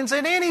feelings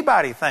that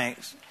anybody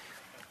thinks.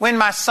 When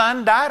my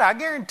son died, I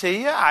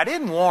guarantee you, I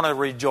didn't want to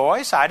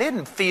rejoice. I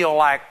didn't feel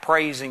like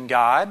praising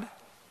God.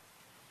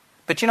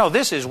 But you know,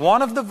 this is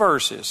one of the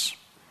verses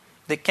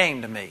that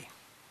came to me.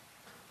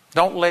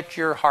 Don't let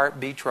your heart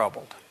be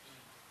troubled.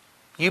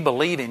 You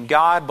believe in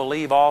God,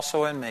 believe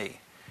also in me.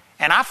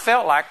 And I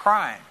felt like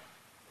crying.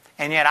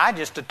 And yet I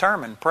just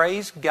determined,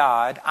 praise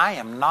God, I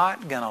am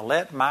not going to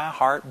let my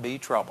heart be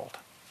troubled.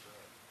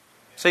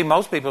 See,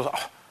 most people say,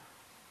 oh,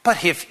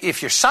 but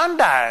if your son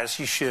dies,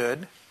 you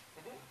should.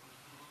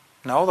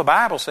 No, the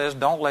Bible says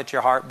don't let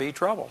your heart be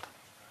troubled.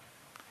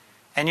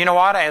 And you know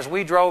what? As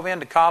we drove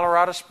into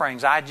Colorado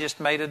Springs, I just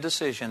made a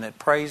decision that,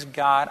 praise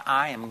God,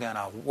 I am going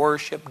to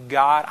worship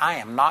God. I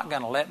am not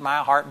going to let my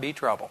heart be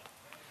troubled.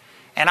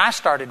 And I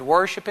started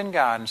worshiping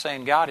God and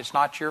saying, God, it's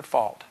not your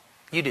fault.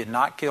 You did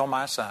not kill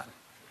my son.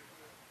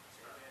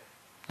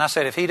 And I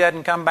said, if he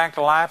doesn't come back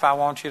to life, I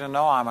want you to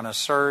know I'm going to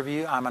serve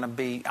you.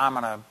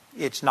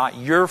 It's not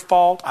your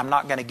fault. I'm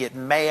not going to get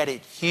mad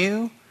at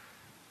you.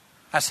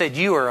 I said,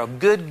 you are a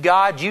good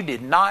God. You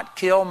did not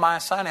kill my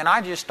son. And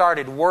I just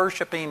started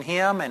worshiping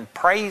Him, and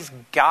praise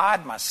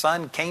God, my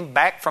son came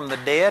back from the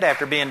dead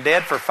after being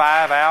dead for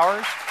 5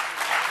 hours.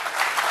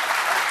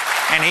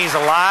 And he's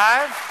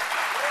alive.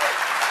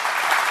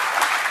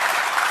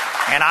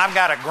 And I've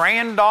got a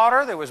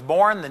granddaughter that was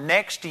born the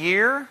next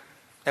year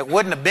that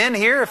wouldn't have been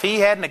here if he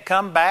hadn't have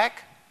come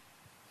back.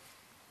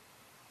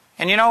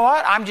 And you know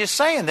what? I'm just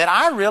saying that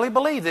I really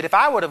believe that if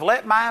I would have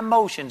let my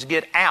emotions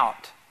get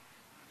out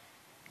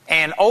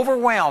and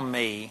overwhelm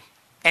me,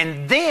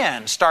 and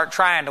then start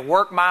trying to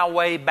work my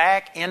way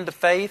back into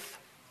faith,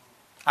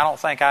 I don't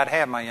think I'd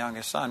have my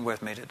youngest son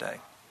with me today.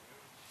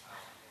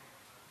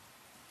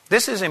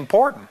 This is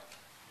important.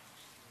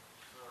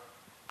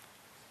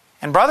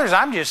 And brothers,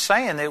 I'm just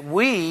saying that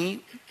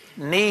we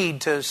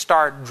need to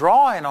start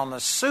drawing on the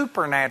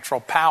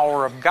supernatural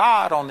power of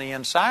God on the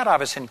inside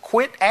of us and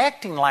quit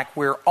acting like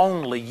we're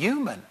only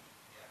human.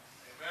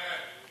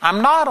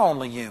 I'm not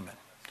only human.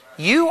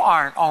 You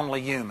aren't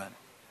only human.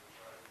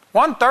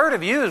 1/3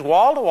 of you is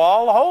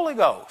wall-to-wall the Holy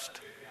Ghost.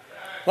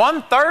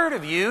 1/3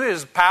 of you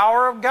is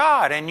power of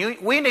God.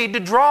 And we need to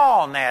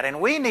draw on that,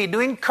 and we need to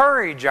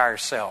encourage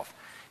ourselves.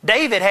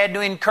 David had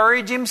to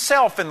encourage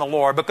himself in the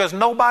Lord because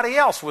nobody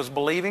else was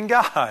believing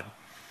God.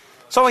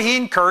 So he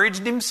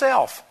encouraged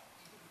himself.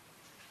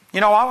 You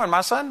know why? When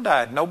my son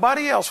died,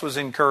 nobody else was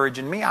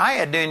encouraging me. I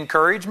had to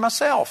encourage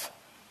myself.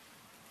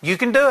 You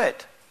can do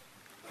it.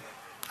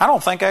 I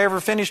don't think I ever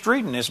finished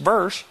reading this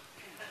verse.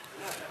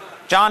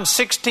 John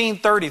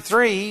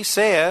 16:33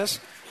 says,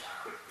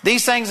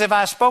 "These things have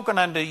I spoken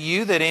unto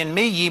you, that in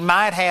me ye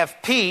might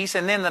have peace."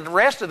 And then the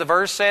rest of the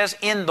verse says,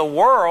 "In the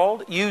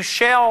world you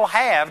shall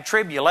have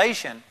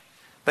tribulation,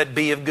 but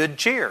be of good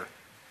cheer.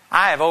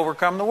 I have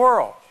overcome the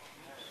world."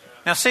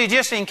 Now see,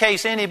 just in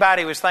case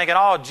anybody was thinking,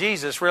 oh,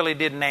 Jesus really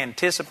didn't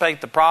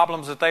anticipate the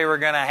problems that they were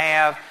going to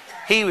have.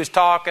 He was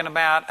talking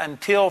about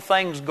until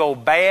things go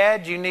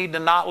bad, you need to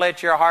not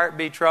let your heart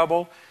be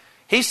troubled.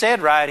 He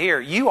said right here,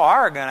 you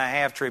are going to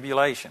have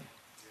tribulation,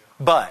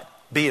 but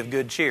be of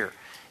good cheer.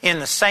 In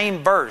the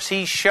same verse,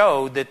 he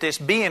showed that this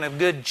being of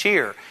good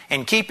cheer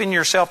and keeping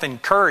yourself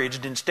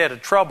encouraged instead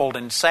of troubled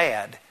and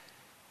sad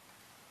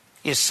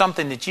is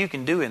something that you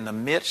can do in the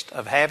midst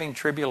of having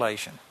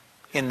tribulation,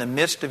 in the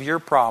midst of your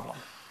problem.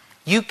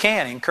 You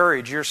can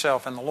encourage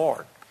yourself in the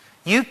Lord.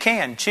 You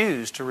can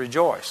choose to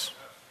rejoice.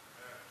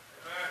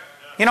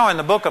 You know, in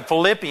the book of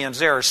Philippians,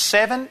 there are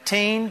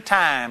 17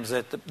 times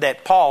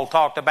that Paul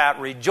talked about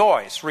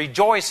rejoice,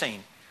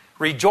 rejoicing,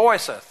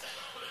 rejoiceth.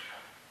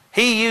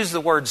 He used the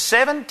word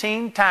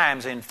 17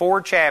 times in 4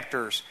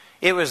 chapters.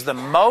 It was the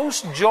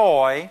most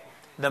joy,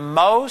 the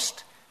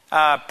most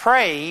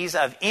praise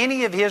of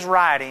any of his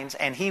writings,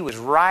 and he was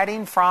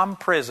writing from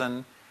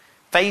prison,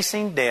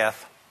 facing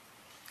death,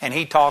 and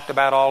he talked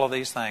about all of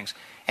these things.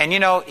 And you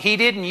know, he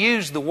didn't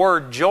use the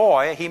word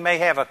joy. He may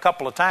have a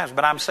couple of times,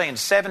 but I'm saying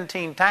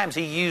 17 times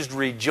he used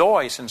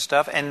rejoice and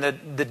stuff. And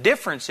the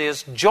difference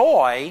is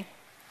joy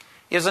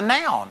is a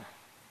noun.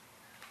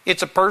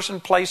 It's a person,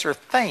 place, or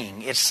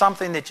thing. It's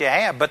something that you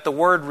have. But the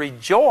word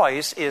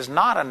rejoice is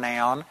not a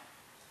noun.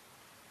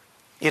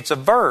 It's a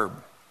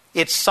verb.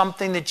 It's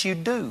something that you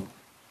do.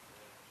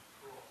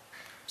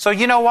 So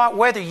you know what?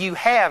 Whether you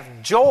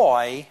have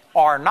joy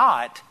or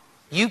not,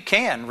 you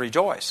can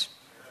rejoice.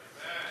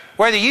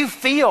 Whether you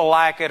feel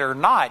like it or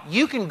not,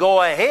 you can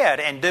go ahead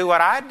and do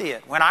what I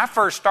did. When I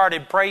first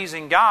started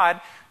praising God,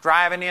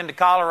 driving into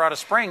Colorado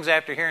Springs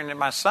after hearing that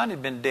my son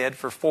had been dead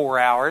for 4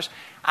 hours,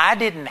 I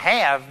didn't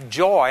have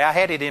joy. I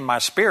had it in my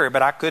spirit,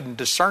 but I couldn't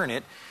discern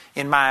it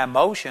in my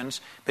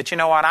emotions. But you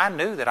know what? I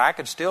knew that I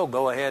could still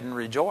go ahead and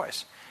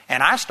rejoice.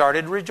 And I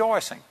started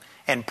rejoicing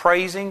and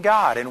praising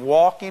God and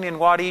walking in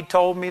what He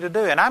told me to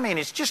do. And I mean,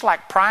 it's just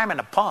like priming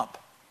a pump.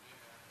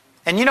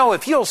 And you know,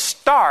 if you'll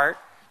start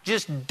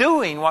just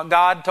doing what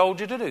God told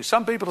you to do.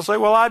 Some people will say,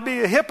 well, I'd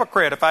be a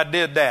hypocrite if I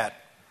did that.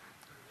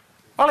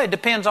 Well, it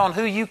depends on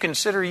who you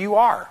consider you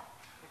are.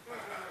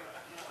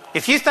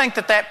 If you think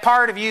that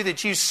part of you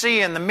that you see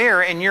in the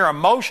mirror and your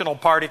emotional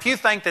part, if you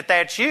think that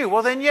that's you,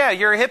 well then yeah,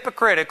 you're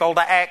hypocritical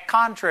to act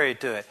contrary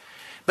to it.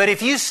 But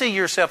if you see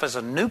yourself as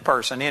a new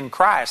person in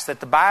Christ,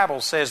 that the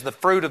Bible says the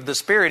fruit of the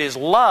Spirit is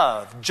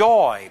love,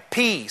 joy,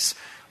 peace,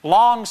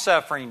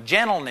 long-suffering,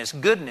 gentleness,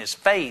 goodness,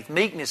 faith,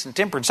 meekness, and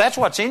temperance. That's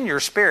what's in your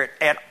spirit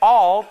at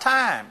all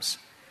times.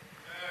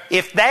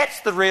 If that's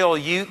the real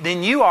you,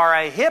 then you are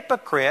a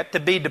hypocrite to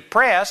be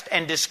depressed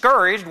and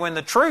discouraged when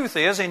the truth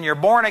is in your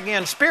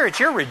born-again spirit,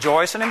 you're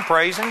rejoicing and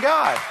praising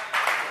God.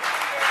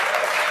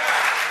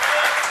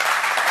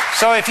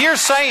 So if you're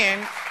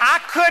saying,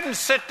 I couldn't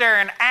sit there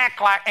and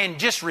act like and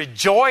just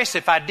rejoice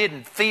if I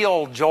didn't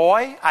feel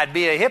joy, I'd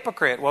be a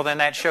hypocrite. Well, then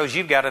that shows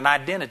you've got an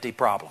identity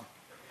problem.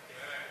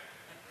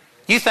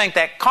 You think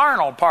that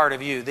carnal part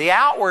of you, the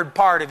outward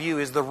part of you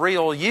is the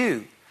real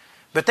you.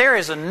 But there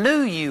is a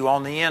new you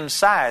on the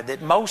inside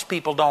that most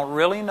people don't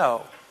really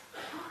know.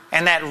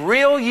 And that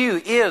real you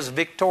is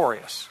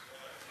victorious.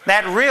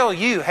 That real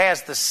you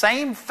has the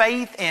same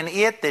faith in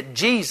it that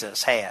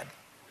Jesus had.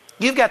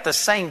 You've got the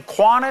same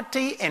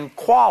quantity and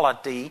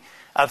quality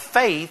of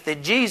faith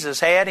that Jesus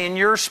had in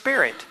your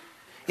spirit.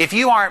 If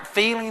you aren't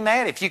feeling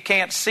that, if you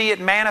can't see it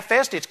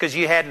manifest, it's because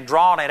you hadn't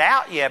drawn it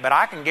out yet. But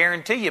I can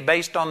guarantee you,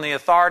 based on the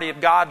authority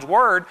of God's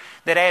Word,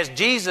 that as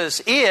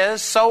Jesus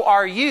is, so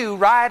are you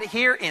right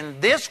here in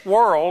this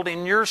world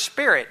in your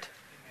spirit.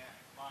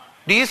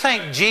 Do you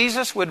think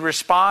Jesus would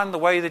respond the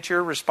way that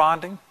you're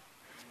responding?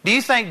 Do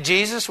you think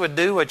Jesus would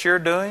do what you're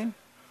doing?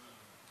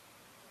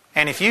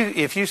 And if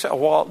you say,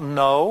 well,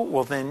 no,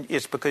 well then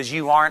it's because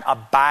you aren't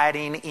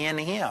abiding in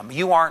Him.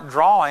 You aren't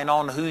drawing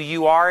on who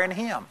you are in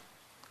Him.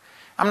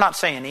 I'm not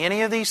saying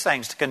any of these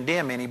things to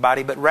condemn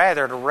anybody, but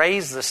rather to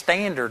raise the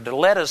standard, to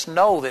let us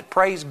know that,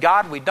 praise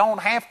God, we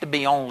don't have to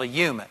be only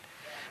human.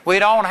 We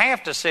don't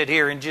have to sit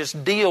here and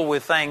just deal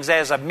with things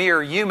as a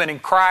mere human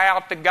and cry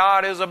out to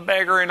God as a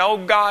beggar and,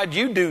 oh God,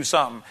 you do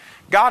something.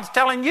 God's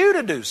telling you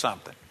to do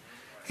something.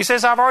 He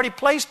says, I've already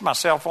placed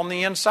myself on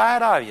the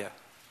inside of you.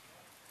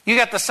 You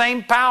got the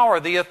same power,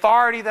 the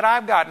authority that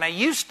I've got. Now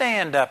you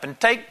stand up and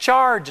take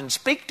charge and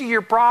speak to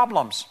your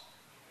problems.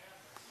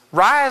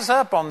 Rise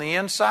up on the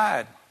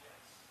inside.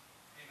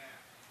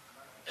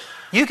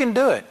 You can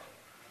do it.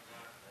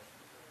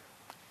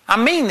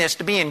 I mean this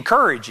to be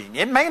encouraging.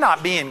 It may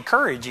not be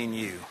encouraging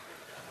you.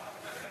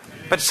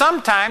 But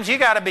sometimes you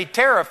got to be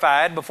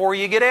terrified before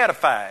you get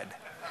edified.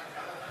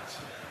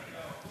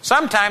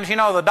 Sometimes,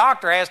 the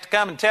doctor has to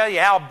come and tell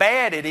you how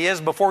bad it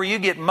is before you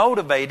get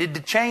motivated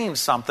to change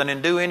something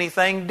and do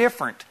anything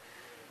different.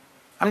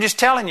 I'm just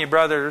telling you,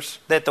 brothers,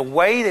 that the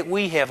way that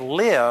we have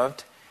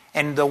lived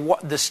and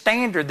the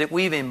standard that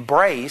we've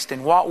embraced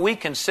and what we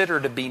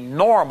consider to be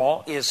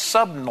normal is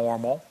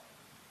subnormal.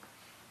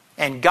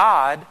 And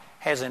God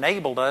has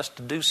enabled us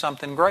to do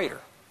something greater.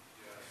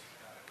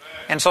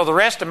 And so the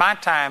rest of my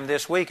time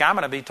this week, I'm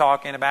going to be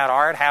talking about,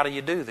 all right, how do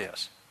you do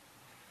this?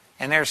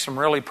 And there's some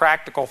really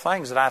practical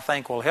things that I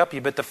think will help you.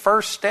 But the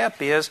first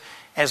step is,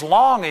 as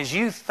long as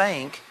you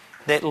think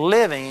that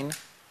living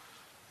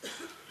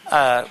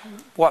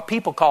what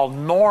people call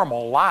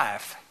normal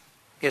life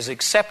is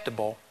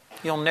acceptable,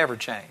 you'll never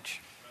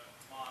change.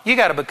 You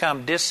got to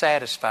become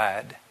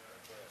dissatisfied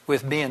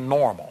with being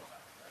normal.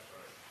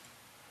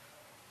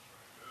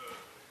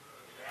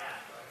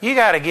 You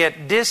got to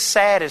get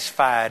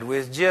dissatisfied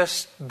with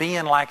just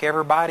being like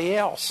everybody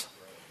else.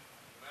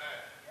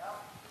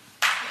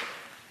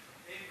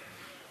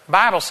 The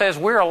Bible says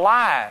we're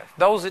alive.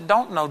 Those that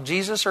don't know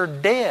Jesus are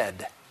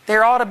dead.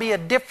 There ought to be a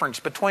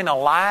difference between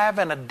alive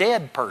and a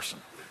dead person.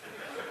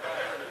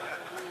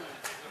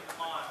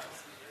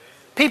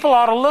 People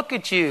ought to look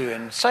at you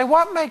and say,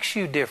 what makes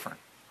you different?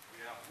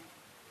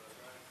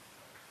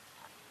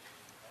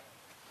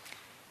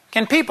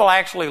 Can people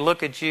actually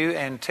look at you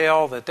and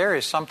tell that there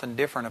is something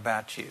different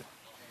about you?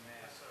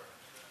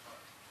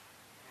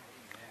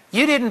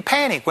 You didn't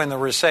panic when the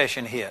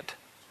recession hit.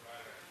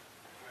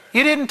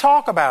 You didn't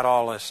talk about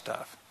all this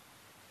stuff.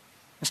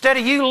 Instead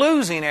of you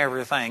losing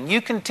everything, you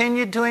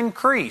continued to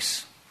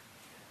increase.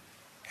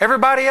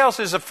 Everybody else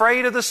is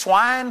afraid of the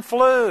swine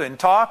flu and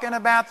talking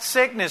about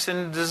sickness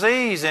and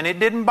disease, and it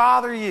didn't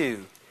bother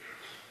you.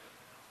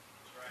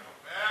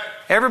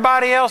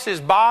 Everybody else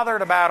is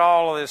bothered about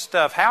all of this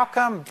stuff. How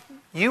come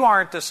you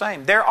aren't the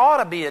same? There ought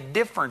to be a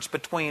difference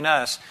between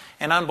us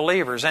and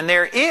unbelievers. And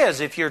there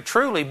is if you're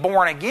truly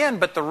born again,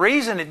 but the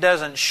reason it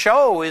doesn't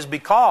show is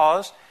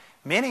because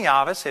many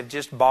of us have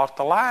just bought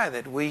the lie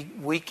that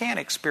we can't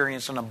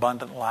experience an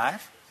abundant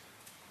life.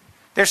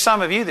 There's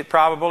some of you that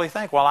probably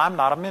think, well, I'm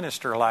not a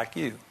minister like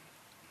you.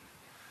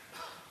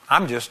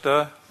 I'm just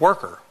a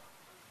worker.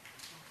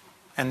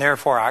 And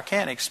therefore I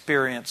can't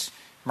experience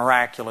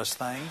miraculous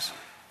things.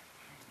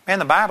 And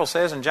the Bible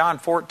says in John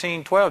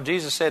 14:12,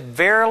 Jesus said,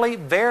 verily,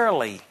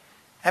 verily.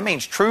 That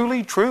means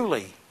truly,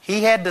 truly.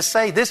 He had to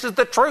say, this is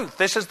the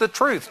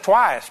truth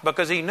twice,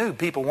 because he knew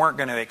people weren't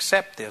going to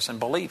accept this and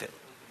believe it.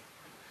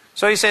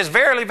 So he says,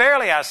 verily,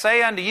 verily, I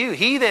say unto you,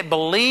 he that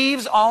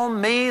believes on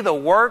me, the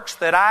works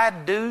that I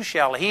do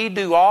shall he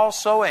do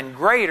also, and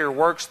greater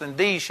works than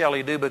these shall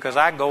he do, because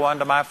I go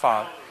unto my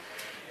Father.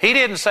 He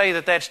didn't say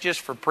that that's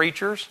just for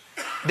preachers.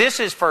 This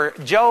is for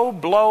Joe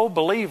Blow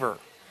believer.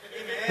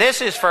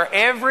 This is for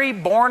every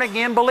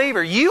born-again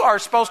believer. You are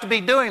supposed to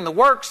be doing the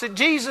works that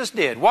Jesus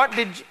did.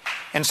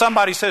 And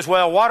somebody says,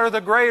 well, what are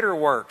the greater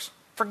works?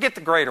 Forget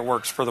the greater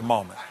works for the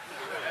moment.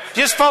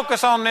 Just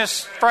focus on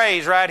this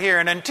phrase right here.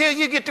 And until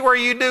you get to where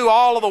you do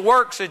all of the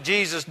works that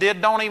Jesus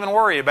did, don't even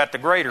worry about the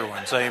greater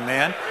ones.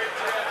 Amen.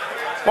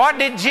 What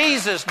did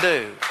Jesus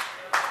do?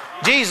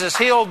 Jesus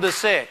healed the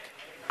sick,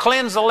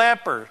 cleansed the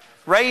leper,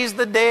 raised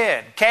the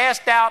dead,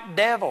 cast out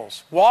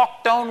devils,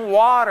 walked on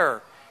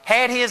water,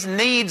 had his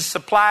needs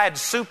supplied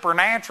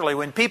supernaturally.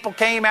 When people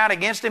came out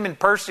against him and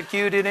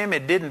persecuted him,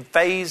 it didn't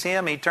faze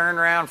him. He turned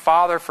around,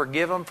 Father,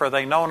 forgive them, for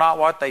they know not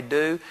what they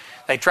do.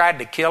 They tried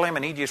to kill him,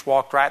 and he just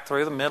walked right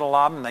through the middle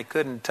of them, and they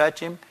couldn't touch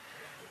him.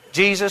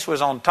 Jesus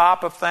was on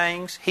top of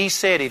things. He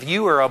said, if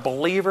you are a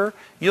believer,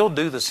 you'll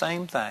do the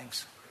same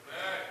things.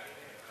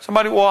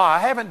 Somebody, well, I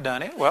haven't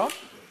done it. Well,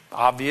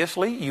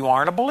 obviously, you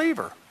aren't a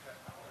believer.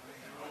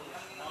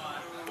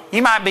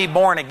 You might be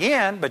born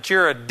again, but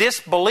you're a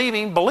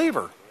disbelieving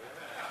believer.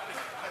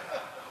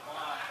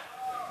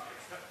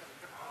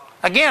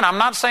 Again, I'm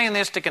not saying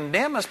this to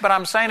condemn us, but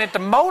I'm saying it to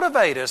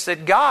motivate us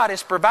that God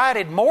has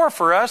provided more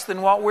for us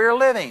than what we're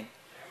living.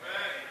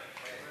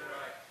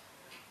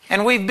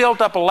 And we've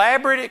built up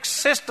elaborate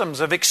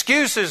systems of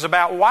excuses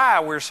about why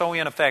we're so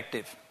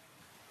ineffective.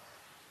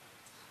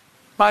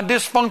 My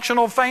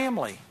dysfunctional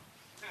family.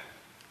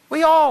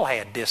 We all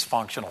had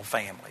dysfunctional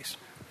families.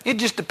 It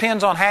just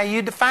depends on how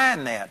you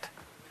define that.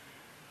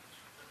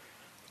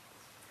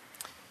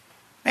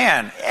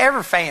 Man,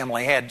 every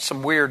family had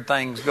some weird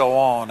things go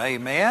on,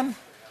 amen?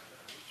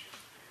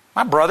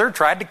 My brother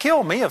tried to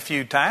kill me a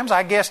few times.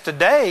 I guess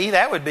today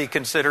that would be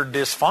considered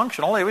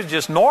dysfunctional. It was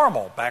just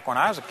normal back when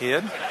I was a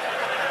kid.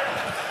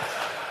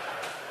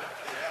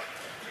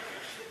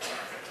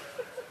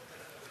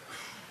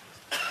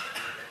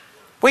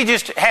 We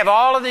just have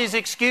all of these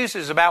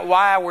excuses about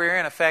why we're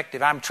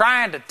ineffective. I'm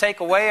trying to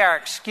take away our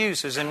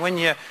excuses, and when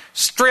you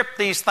strip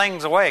these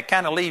things away, it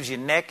kind of leaves you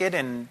naked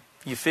and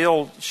you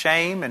feel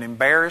shame and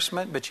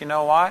embarrassment. But you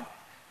know what?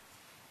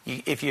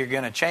 If you're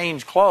going to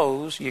change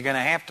clothes, you're going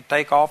to have to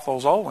take off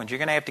those old ones. You're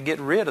going to have to get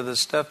rid of the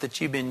stuff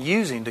that you've been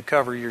using to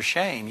cover your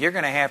shame. You're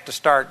going to have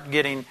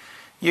to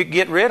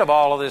get rid of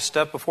all of this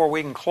stuff before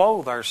we can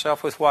clothe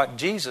ourselves with what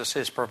Jesus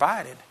has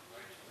provided.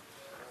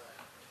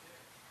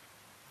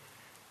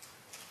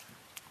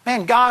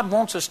 Man, God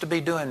wants us to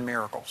be doing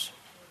miracles.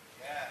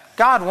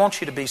 God wants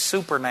you to be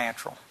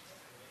supernatural.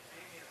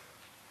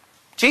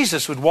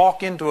 Jesus would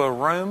walk into a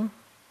room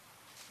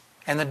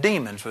and the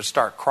demons would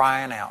start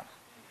crying out.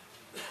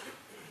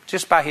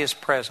 Just by His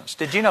presence.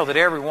 Did you know that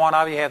every one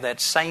of you have that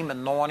same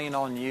anointing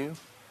on you?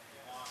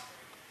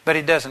 But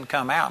it doesn't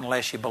come out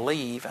unless you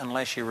believe,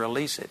 unless you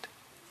release it.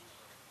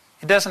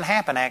 It doesn't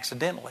happen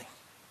accidentally.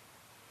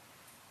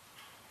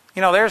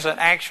 You know, there's an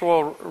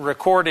actual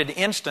recorded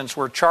instance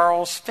where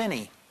Charles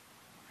Finney,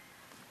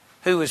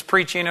 who was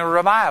preaching a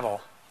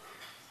revival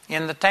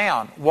in the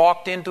town,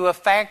 walked into a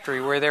factory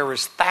where there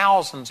was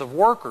thousands of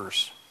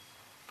workers.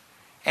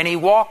 And he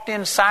walked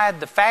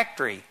inside the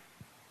factory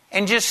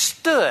and just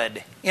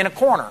stood in a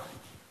corner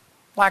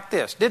like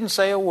this. Didn't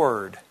say a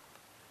word.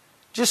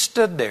 Just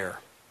stood there.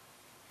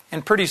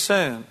 And pretty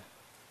soon,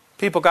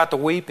 people got to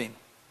weeping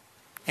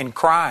and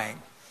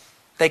crying.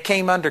 They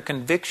came under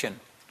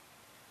conviction.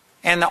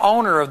 And the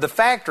owner of the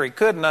factory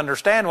couldn't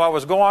understand what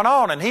was going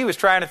on, and he was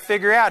trying to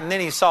figure out. And then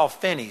he saw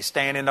Finney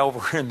standing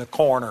over in the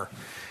corner.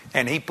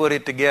 And he put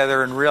it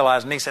together and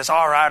realized, and he says,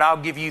 all right, I'll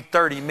give you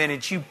 30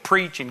 minutes. You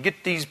preach and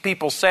get these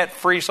people set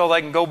free so they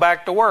can go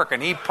back to work.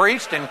 And he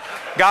preached and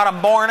got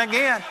them born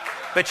again.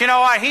 But you know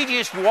what? He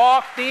just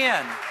walked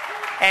in,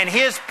 and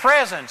His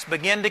presence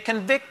began to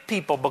convict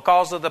people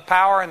because of the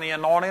power and the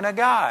anointing of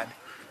God.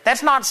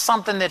 That's not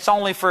something that's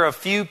only for a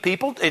few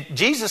people.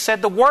 Jesus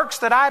said, the works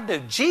that I do.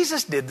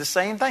 Jesus did the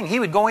same thing. He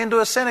would go into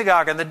a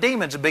synagogue and the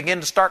demons would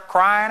begin to start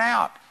crying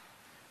out.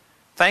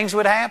 Things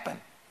would happen.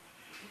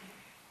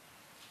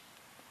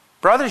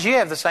 Brothers, you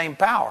have the same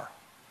power.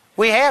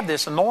 We have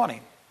this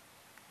anointing.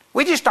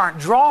 We just aren't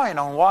drawing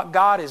on what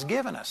God has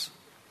given us.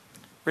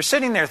 We're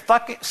sitting there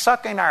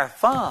sucking our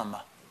thumb,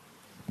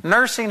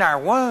 nursing our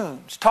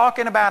wounds,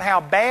 talking about how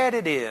bad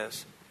it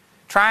is,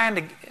 trying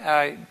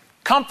to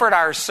comfort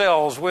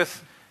ourselves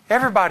with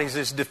everybody's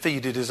as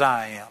defeated as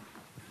I am.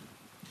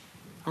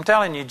 I'm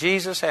telling you,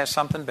 Jesus has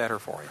something better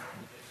for you.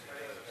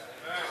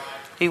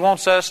 He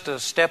wants us to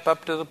step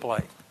up to the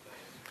plate.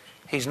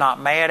 He's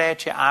not mad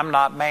at you. I'm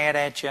not mad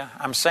at you.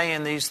 I'm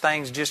saying these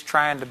things just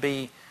trying to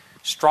be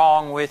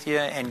strong with you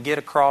and get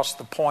across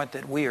the point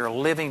that we are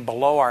living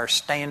below our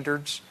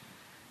standards,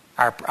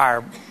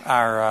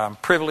 our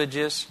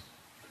privileges,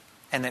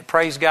 and that,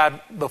 praise God,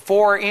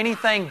 before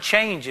anything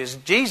changes,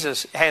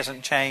 Jesus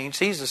hasn't changed.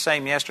 He's the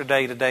same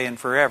yesterday, today, and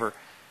forever.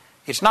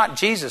 It's not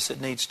Jesus that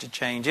needs to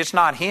change. It's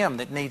not Him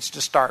that needs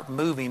to start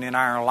moving in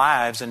our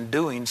lives and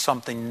doing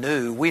something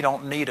new. We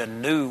don't need a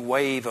new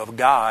wave of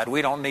God.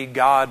 We don't need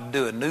God to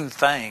do a new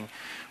thing.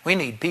 We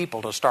need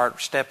people to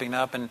start stepping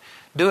up and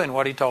doing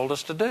what He told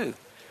us to do.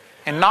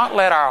 And not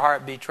let our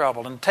heart be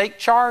troubled, and take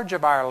charge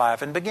of our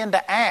life and begin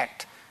to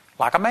act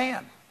like a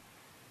man.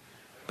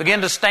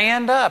 Begin to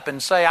stand up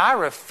and say, I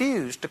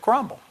refuse to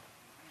crumble.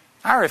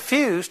 I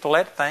refuse to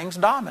let things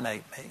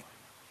dominate me.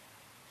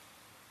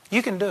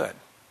 You can do it.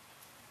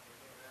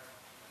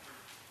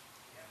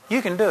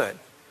 You can do it.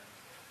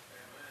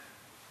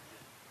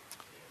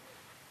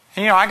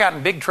 And you know, I got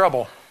in big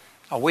trouble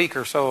a week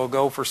or so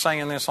ago for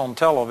saying this on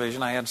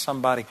television. I had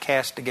somebody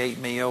castigate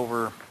me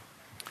over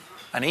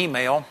an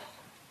email.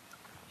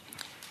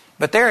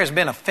 But there has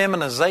been a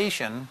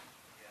feminization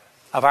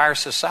of our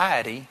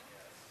society,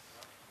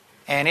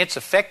 and it's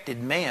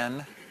affected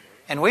men.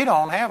 And we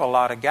don't have a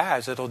lot of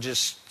guys that'll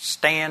just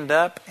stand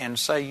up and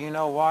say, you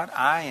know what,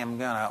 I am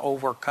going to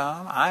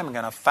overcome. I'm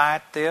going to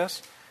fight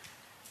this.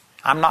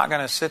 I'm not going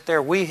to sit there.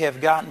 We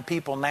have gotten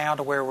people now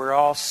to where we're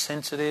all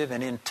sensitive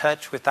and in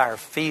touch with our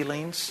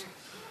feelings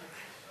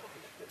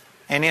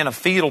and in a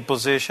fetal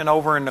position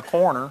over in the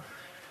corner.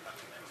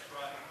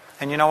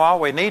 And you know what?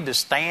 We need to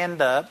stand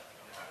up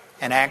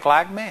and act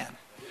like men.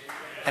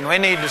 And we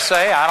need to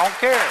say, I don't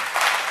care.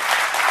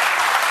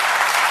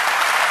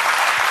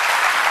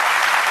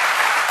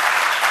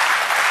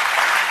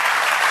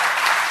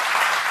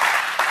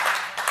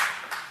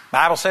 The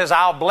Bible says,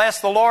 I'll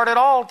bless the Lord at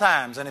all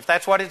times. And if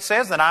that's what it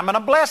says, then I'm going to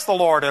bless the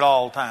Lord at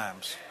all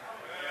times.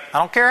 I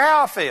don't care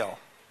how I feel.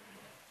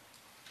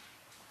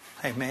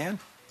 Amen.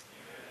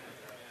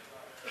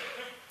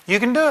 You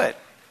can do it.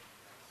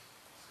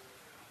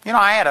 You know,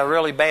 I had a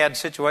really bad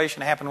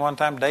situation happen one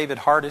time. David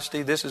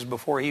Hardesty, this is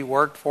before he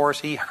worked for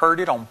us, he heard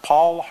it on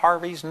Paul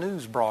Harvey's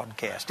news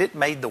broadcast. It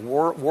made the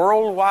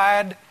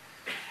worldwide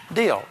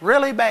deal.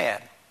 Really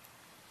bad.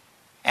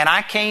 And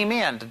I came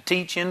in to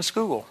teach in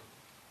school.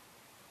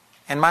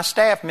 And my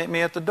staff met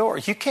me at the door.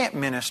 You can't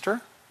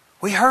minister.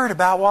 We heard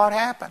about what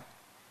happened.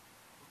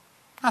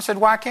 I said,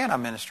 why can't I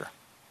minister?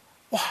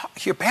 Well,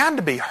 you're bound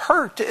to be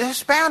hurt.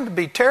 It's bound to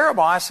be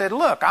terrible. I said,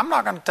 look, I'm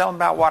not going to tell them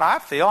about what I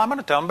feel. I'm going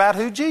to tell them about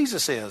who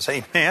Jesus is.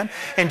 Amen.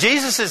 And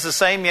Jesus is the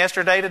same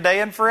yesterday,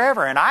 today, and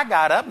forever. And I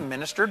got up and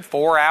ministered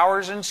 4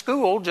 hours in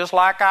school just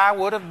like I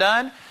would have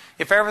done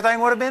if everything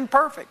would have been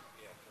perfect.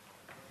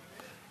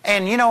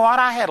 And you know what?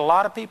 I had a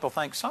lot of people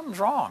think something's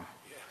wrong.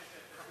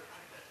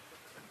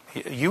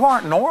 You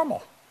aren't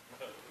normal.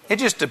 It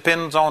just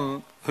depends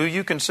on who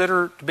you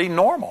consider to be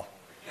normal.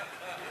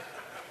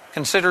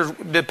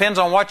 Depends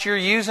on what you're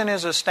using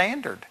as a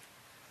standard.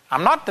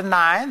 I'm not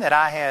denying that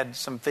I had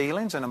some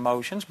feelings and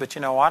emotions, but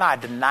you know what? I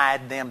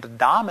denied them to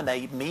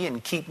dominate me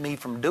and keep me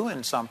from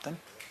doing something.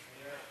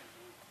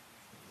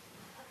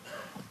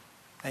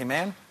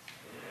 Amen?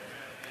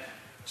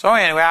 So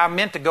anyway, I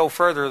meant to go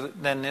further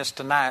than this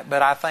tonight,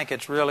 but I think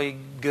it's really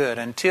good.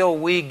 Until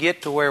we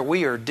get to where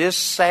we are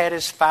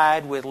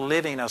dissatisfied with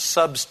living a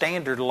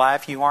substandard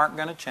life, you aren't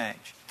going to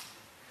change.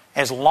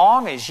 As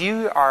long as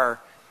you are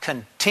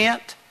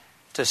content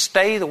to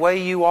stay the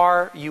way you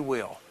are, you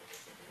will.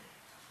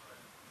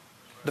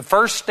 The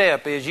first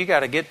step is you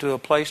got to get to a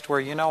place where,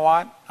 you know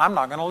what? I'm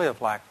not going to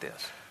live like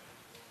this.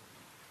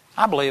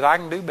 I believe I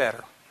can do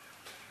better.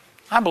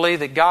 I believe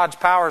that God's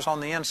power is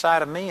on the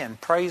inside of me,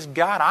 and praise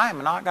God, I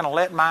am not going to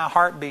let my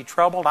heart be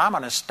troubled. I'm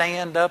going to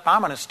stand up.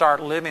 I'm going to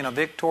start living a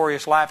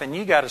victorious life, and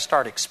you got to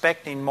start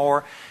expecting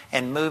more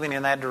and moving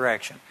in that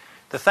direction.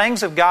 The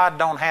things of God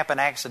don't happen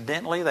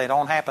accidentally. They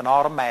don't happen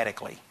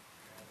automatically.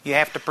 You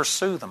have to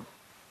pursue them.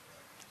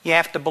 You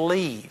have to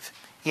believe.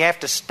 You have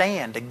to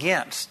stand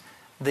against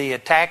the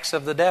attacks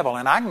of the devil.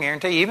 And I can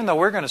guarantee you, even though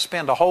we're going to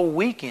spend a whole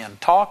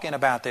weekend talking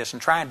about this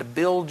and trying to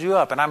build you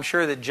up, and I'm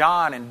sure that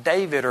John and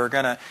David are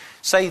going to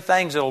say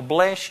things that will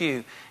bless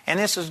you, and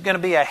this is going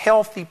to be a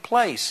healthy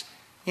place,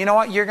 you know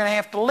what? You're going to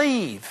have to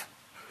leave.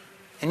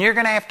 And you're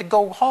going to have to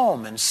go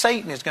home, and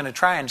Satan is going to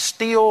try and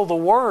steal the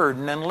word.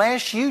 And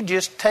unless you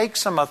just take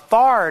some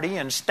authority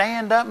and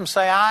stand up and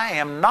say, I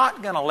am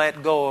not going to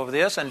let go of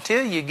this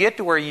until you get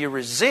to where you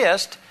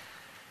resist,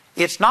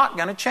 it's not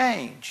going to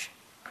change.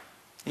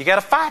 You got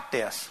to fight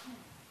this.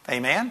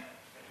 Amen?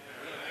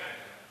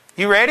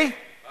 You ready? I'm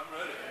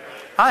ready.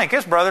 I think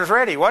this brother's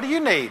ready. What do you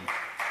need?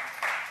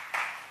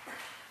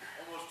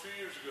 Almost 2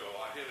 years ago,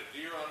 I hit a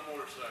deer on a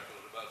motorcycle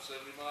at about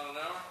 70 miles an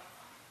hour.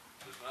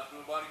 Does not do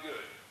anybody good.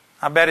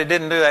 I bet it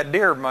didn't do that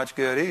deer much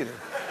good either.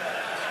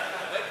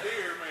 That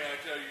deer, may I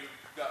tell you,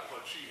 got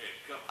what she had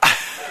coming.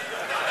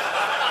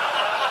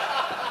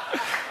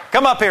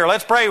 Come up here.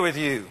 Let's pray with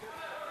you.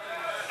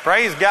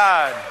 Praise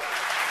God.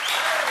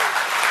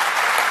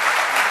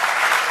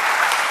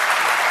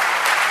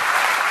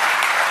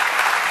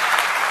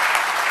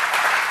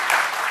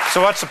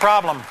 So what's the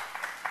problem?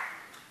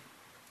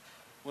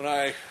 When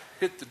I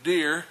hit the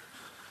deer,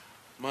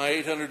 my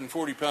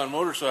 840-pound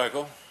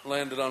motorcycle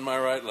landed on my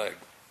right leg.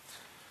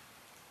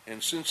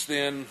 And since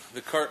then,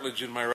 the cartilage in my